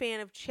huge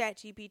fan of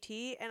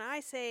ChatGPT, and I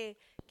say,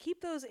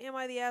 keep those Am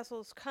I the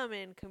Assholes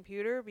coming,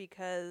 computer,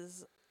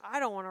 because I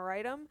don't want to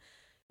write them.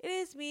 It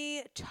is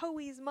me,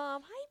 Toey's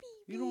mom. Hi,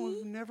 baby. You know,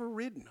 I've never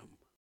ridden them.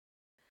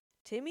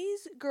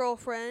 Timmy's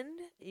girlfriend,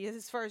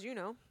 as far as you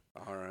know.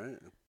 All right.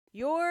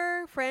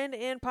 Your friend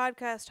and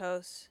podcast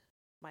host,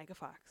 Micah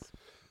Fox.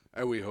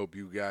 And we hope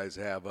you guys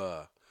have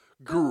a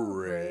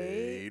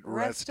great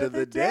rest of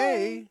the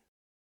day.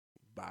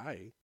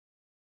 Bye.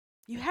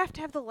 You have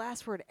to have the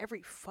last word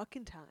every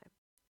fucking time.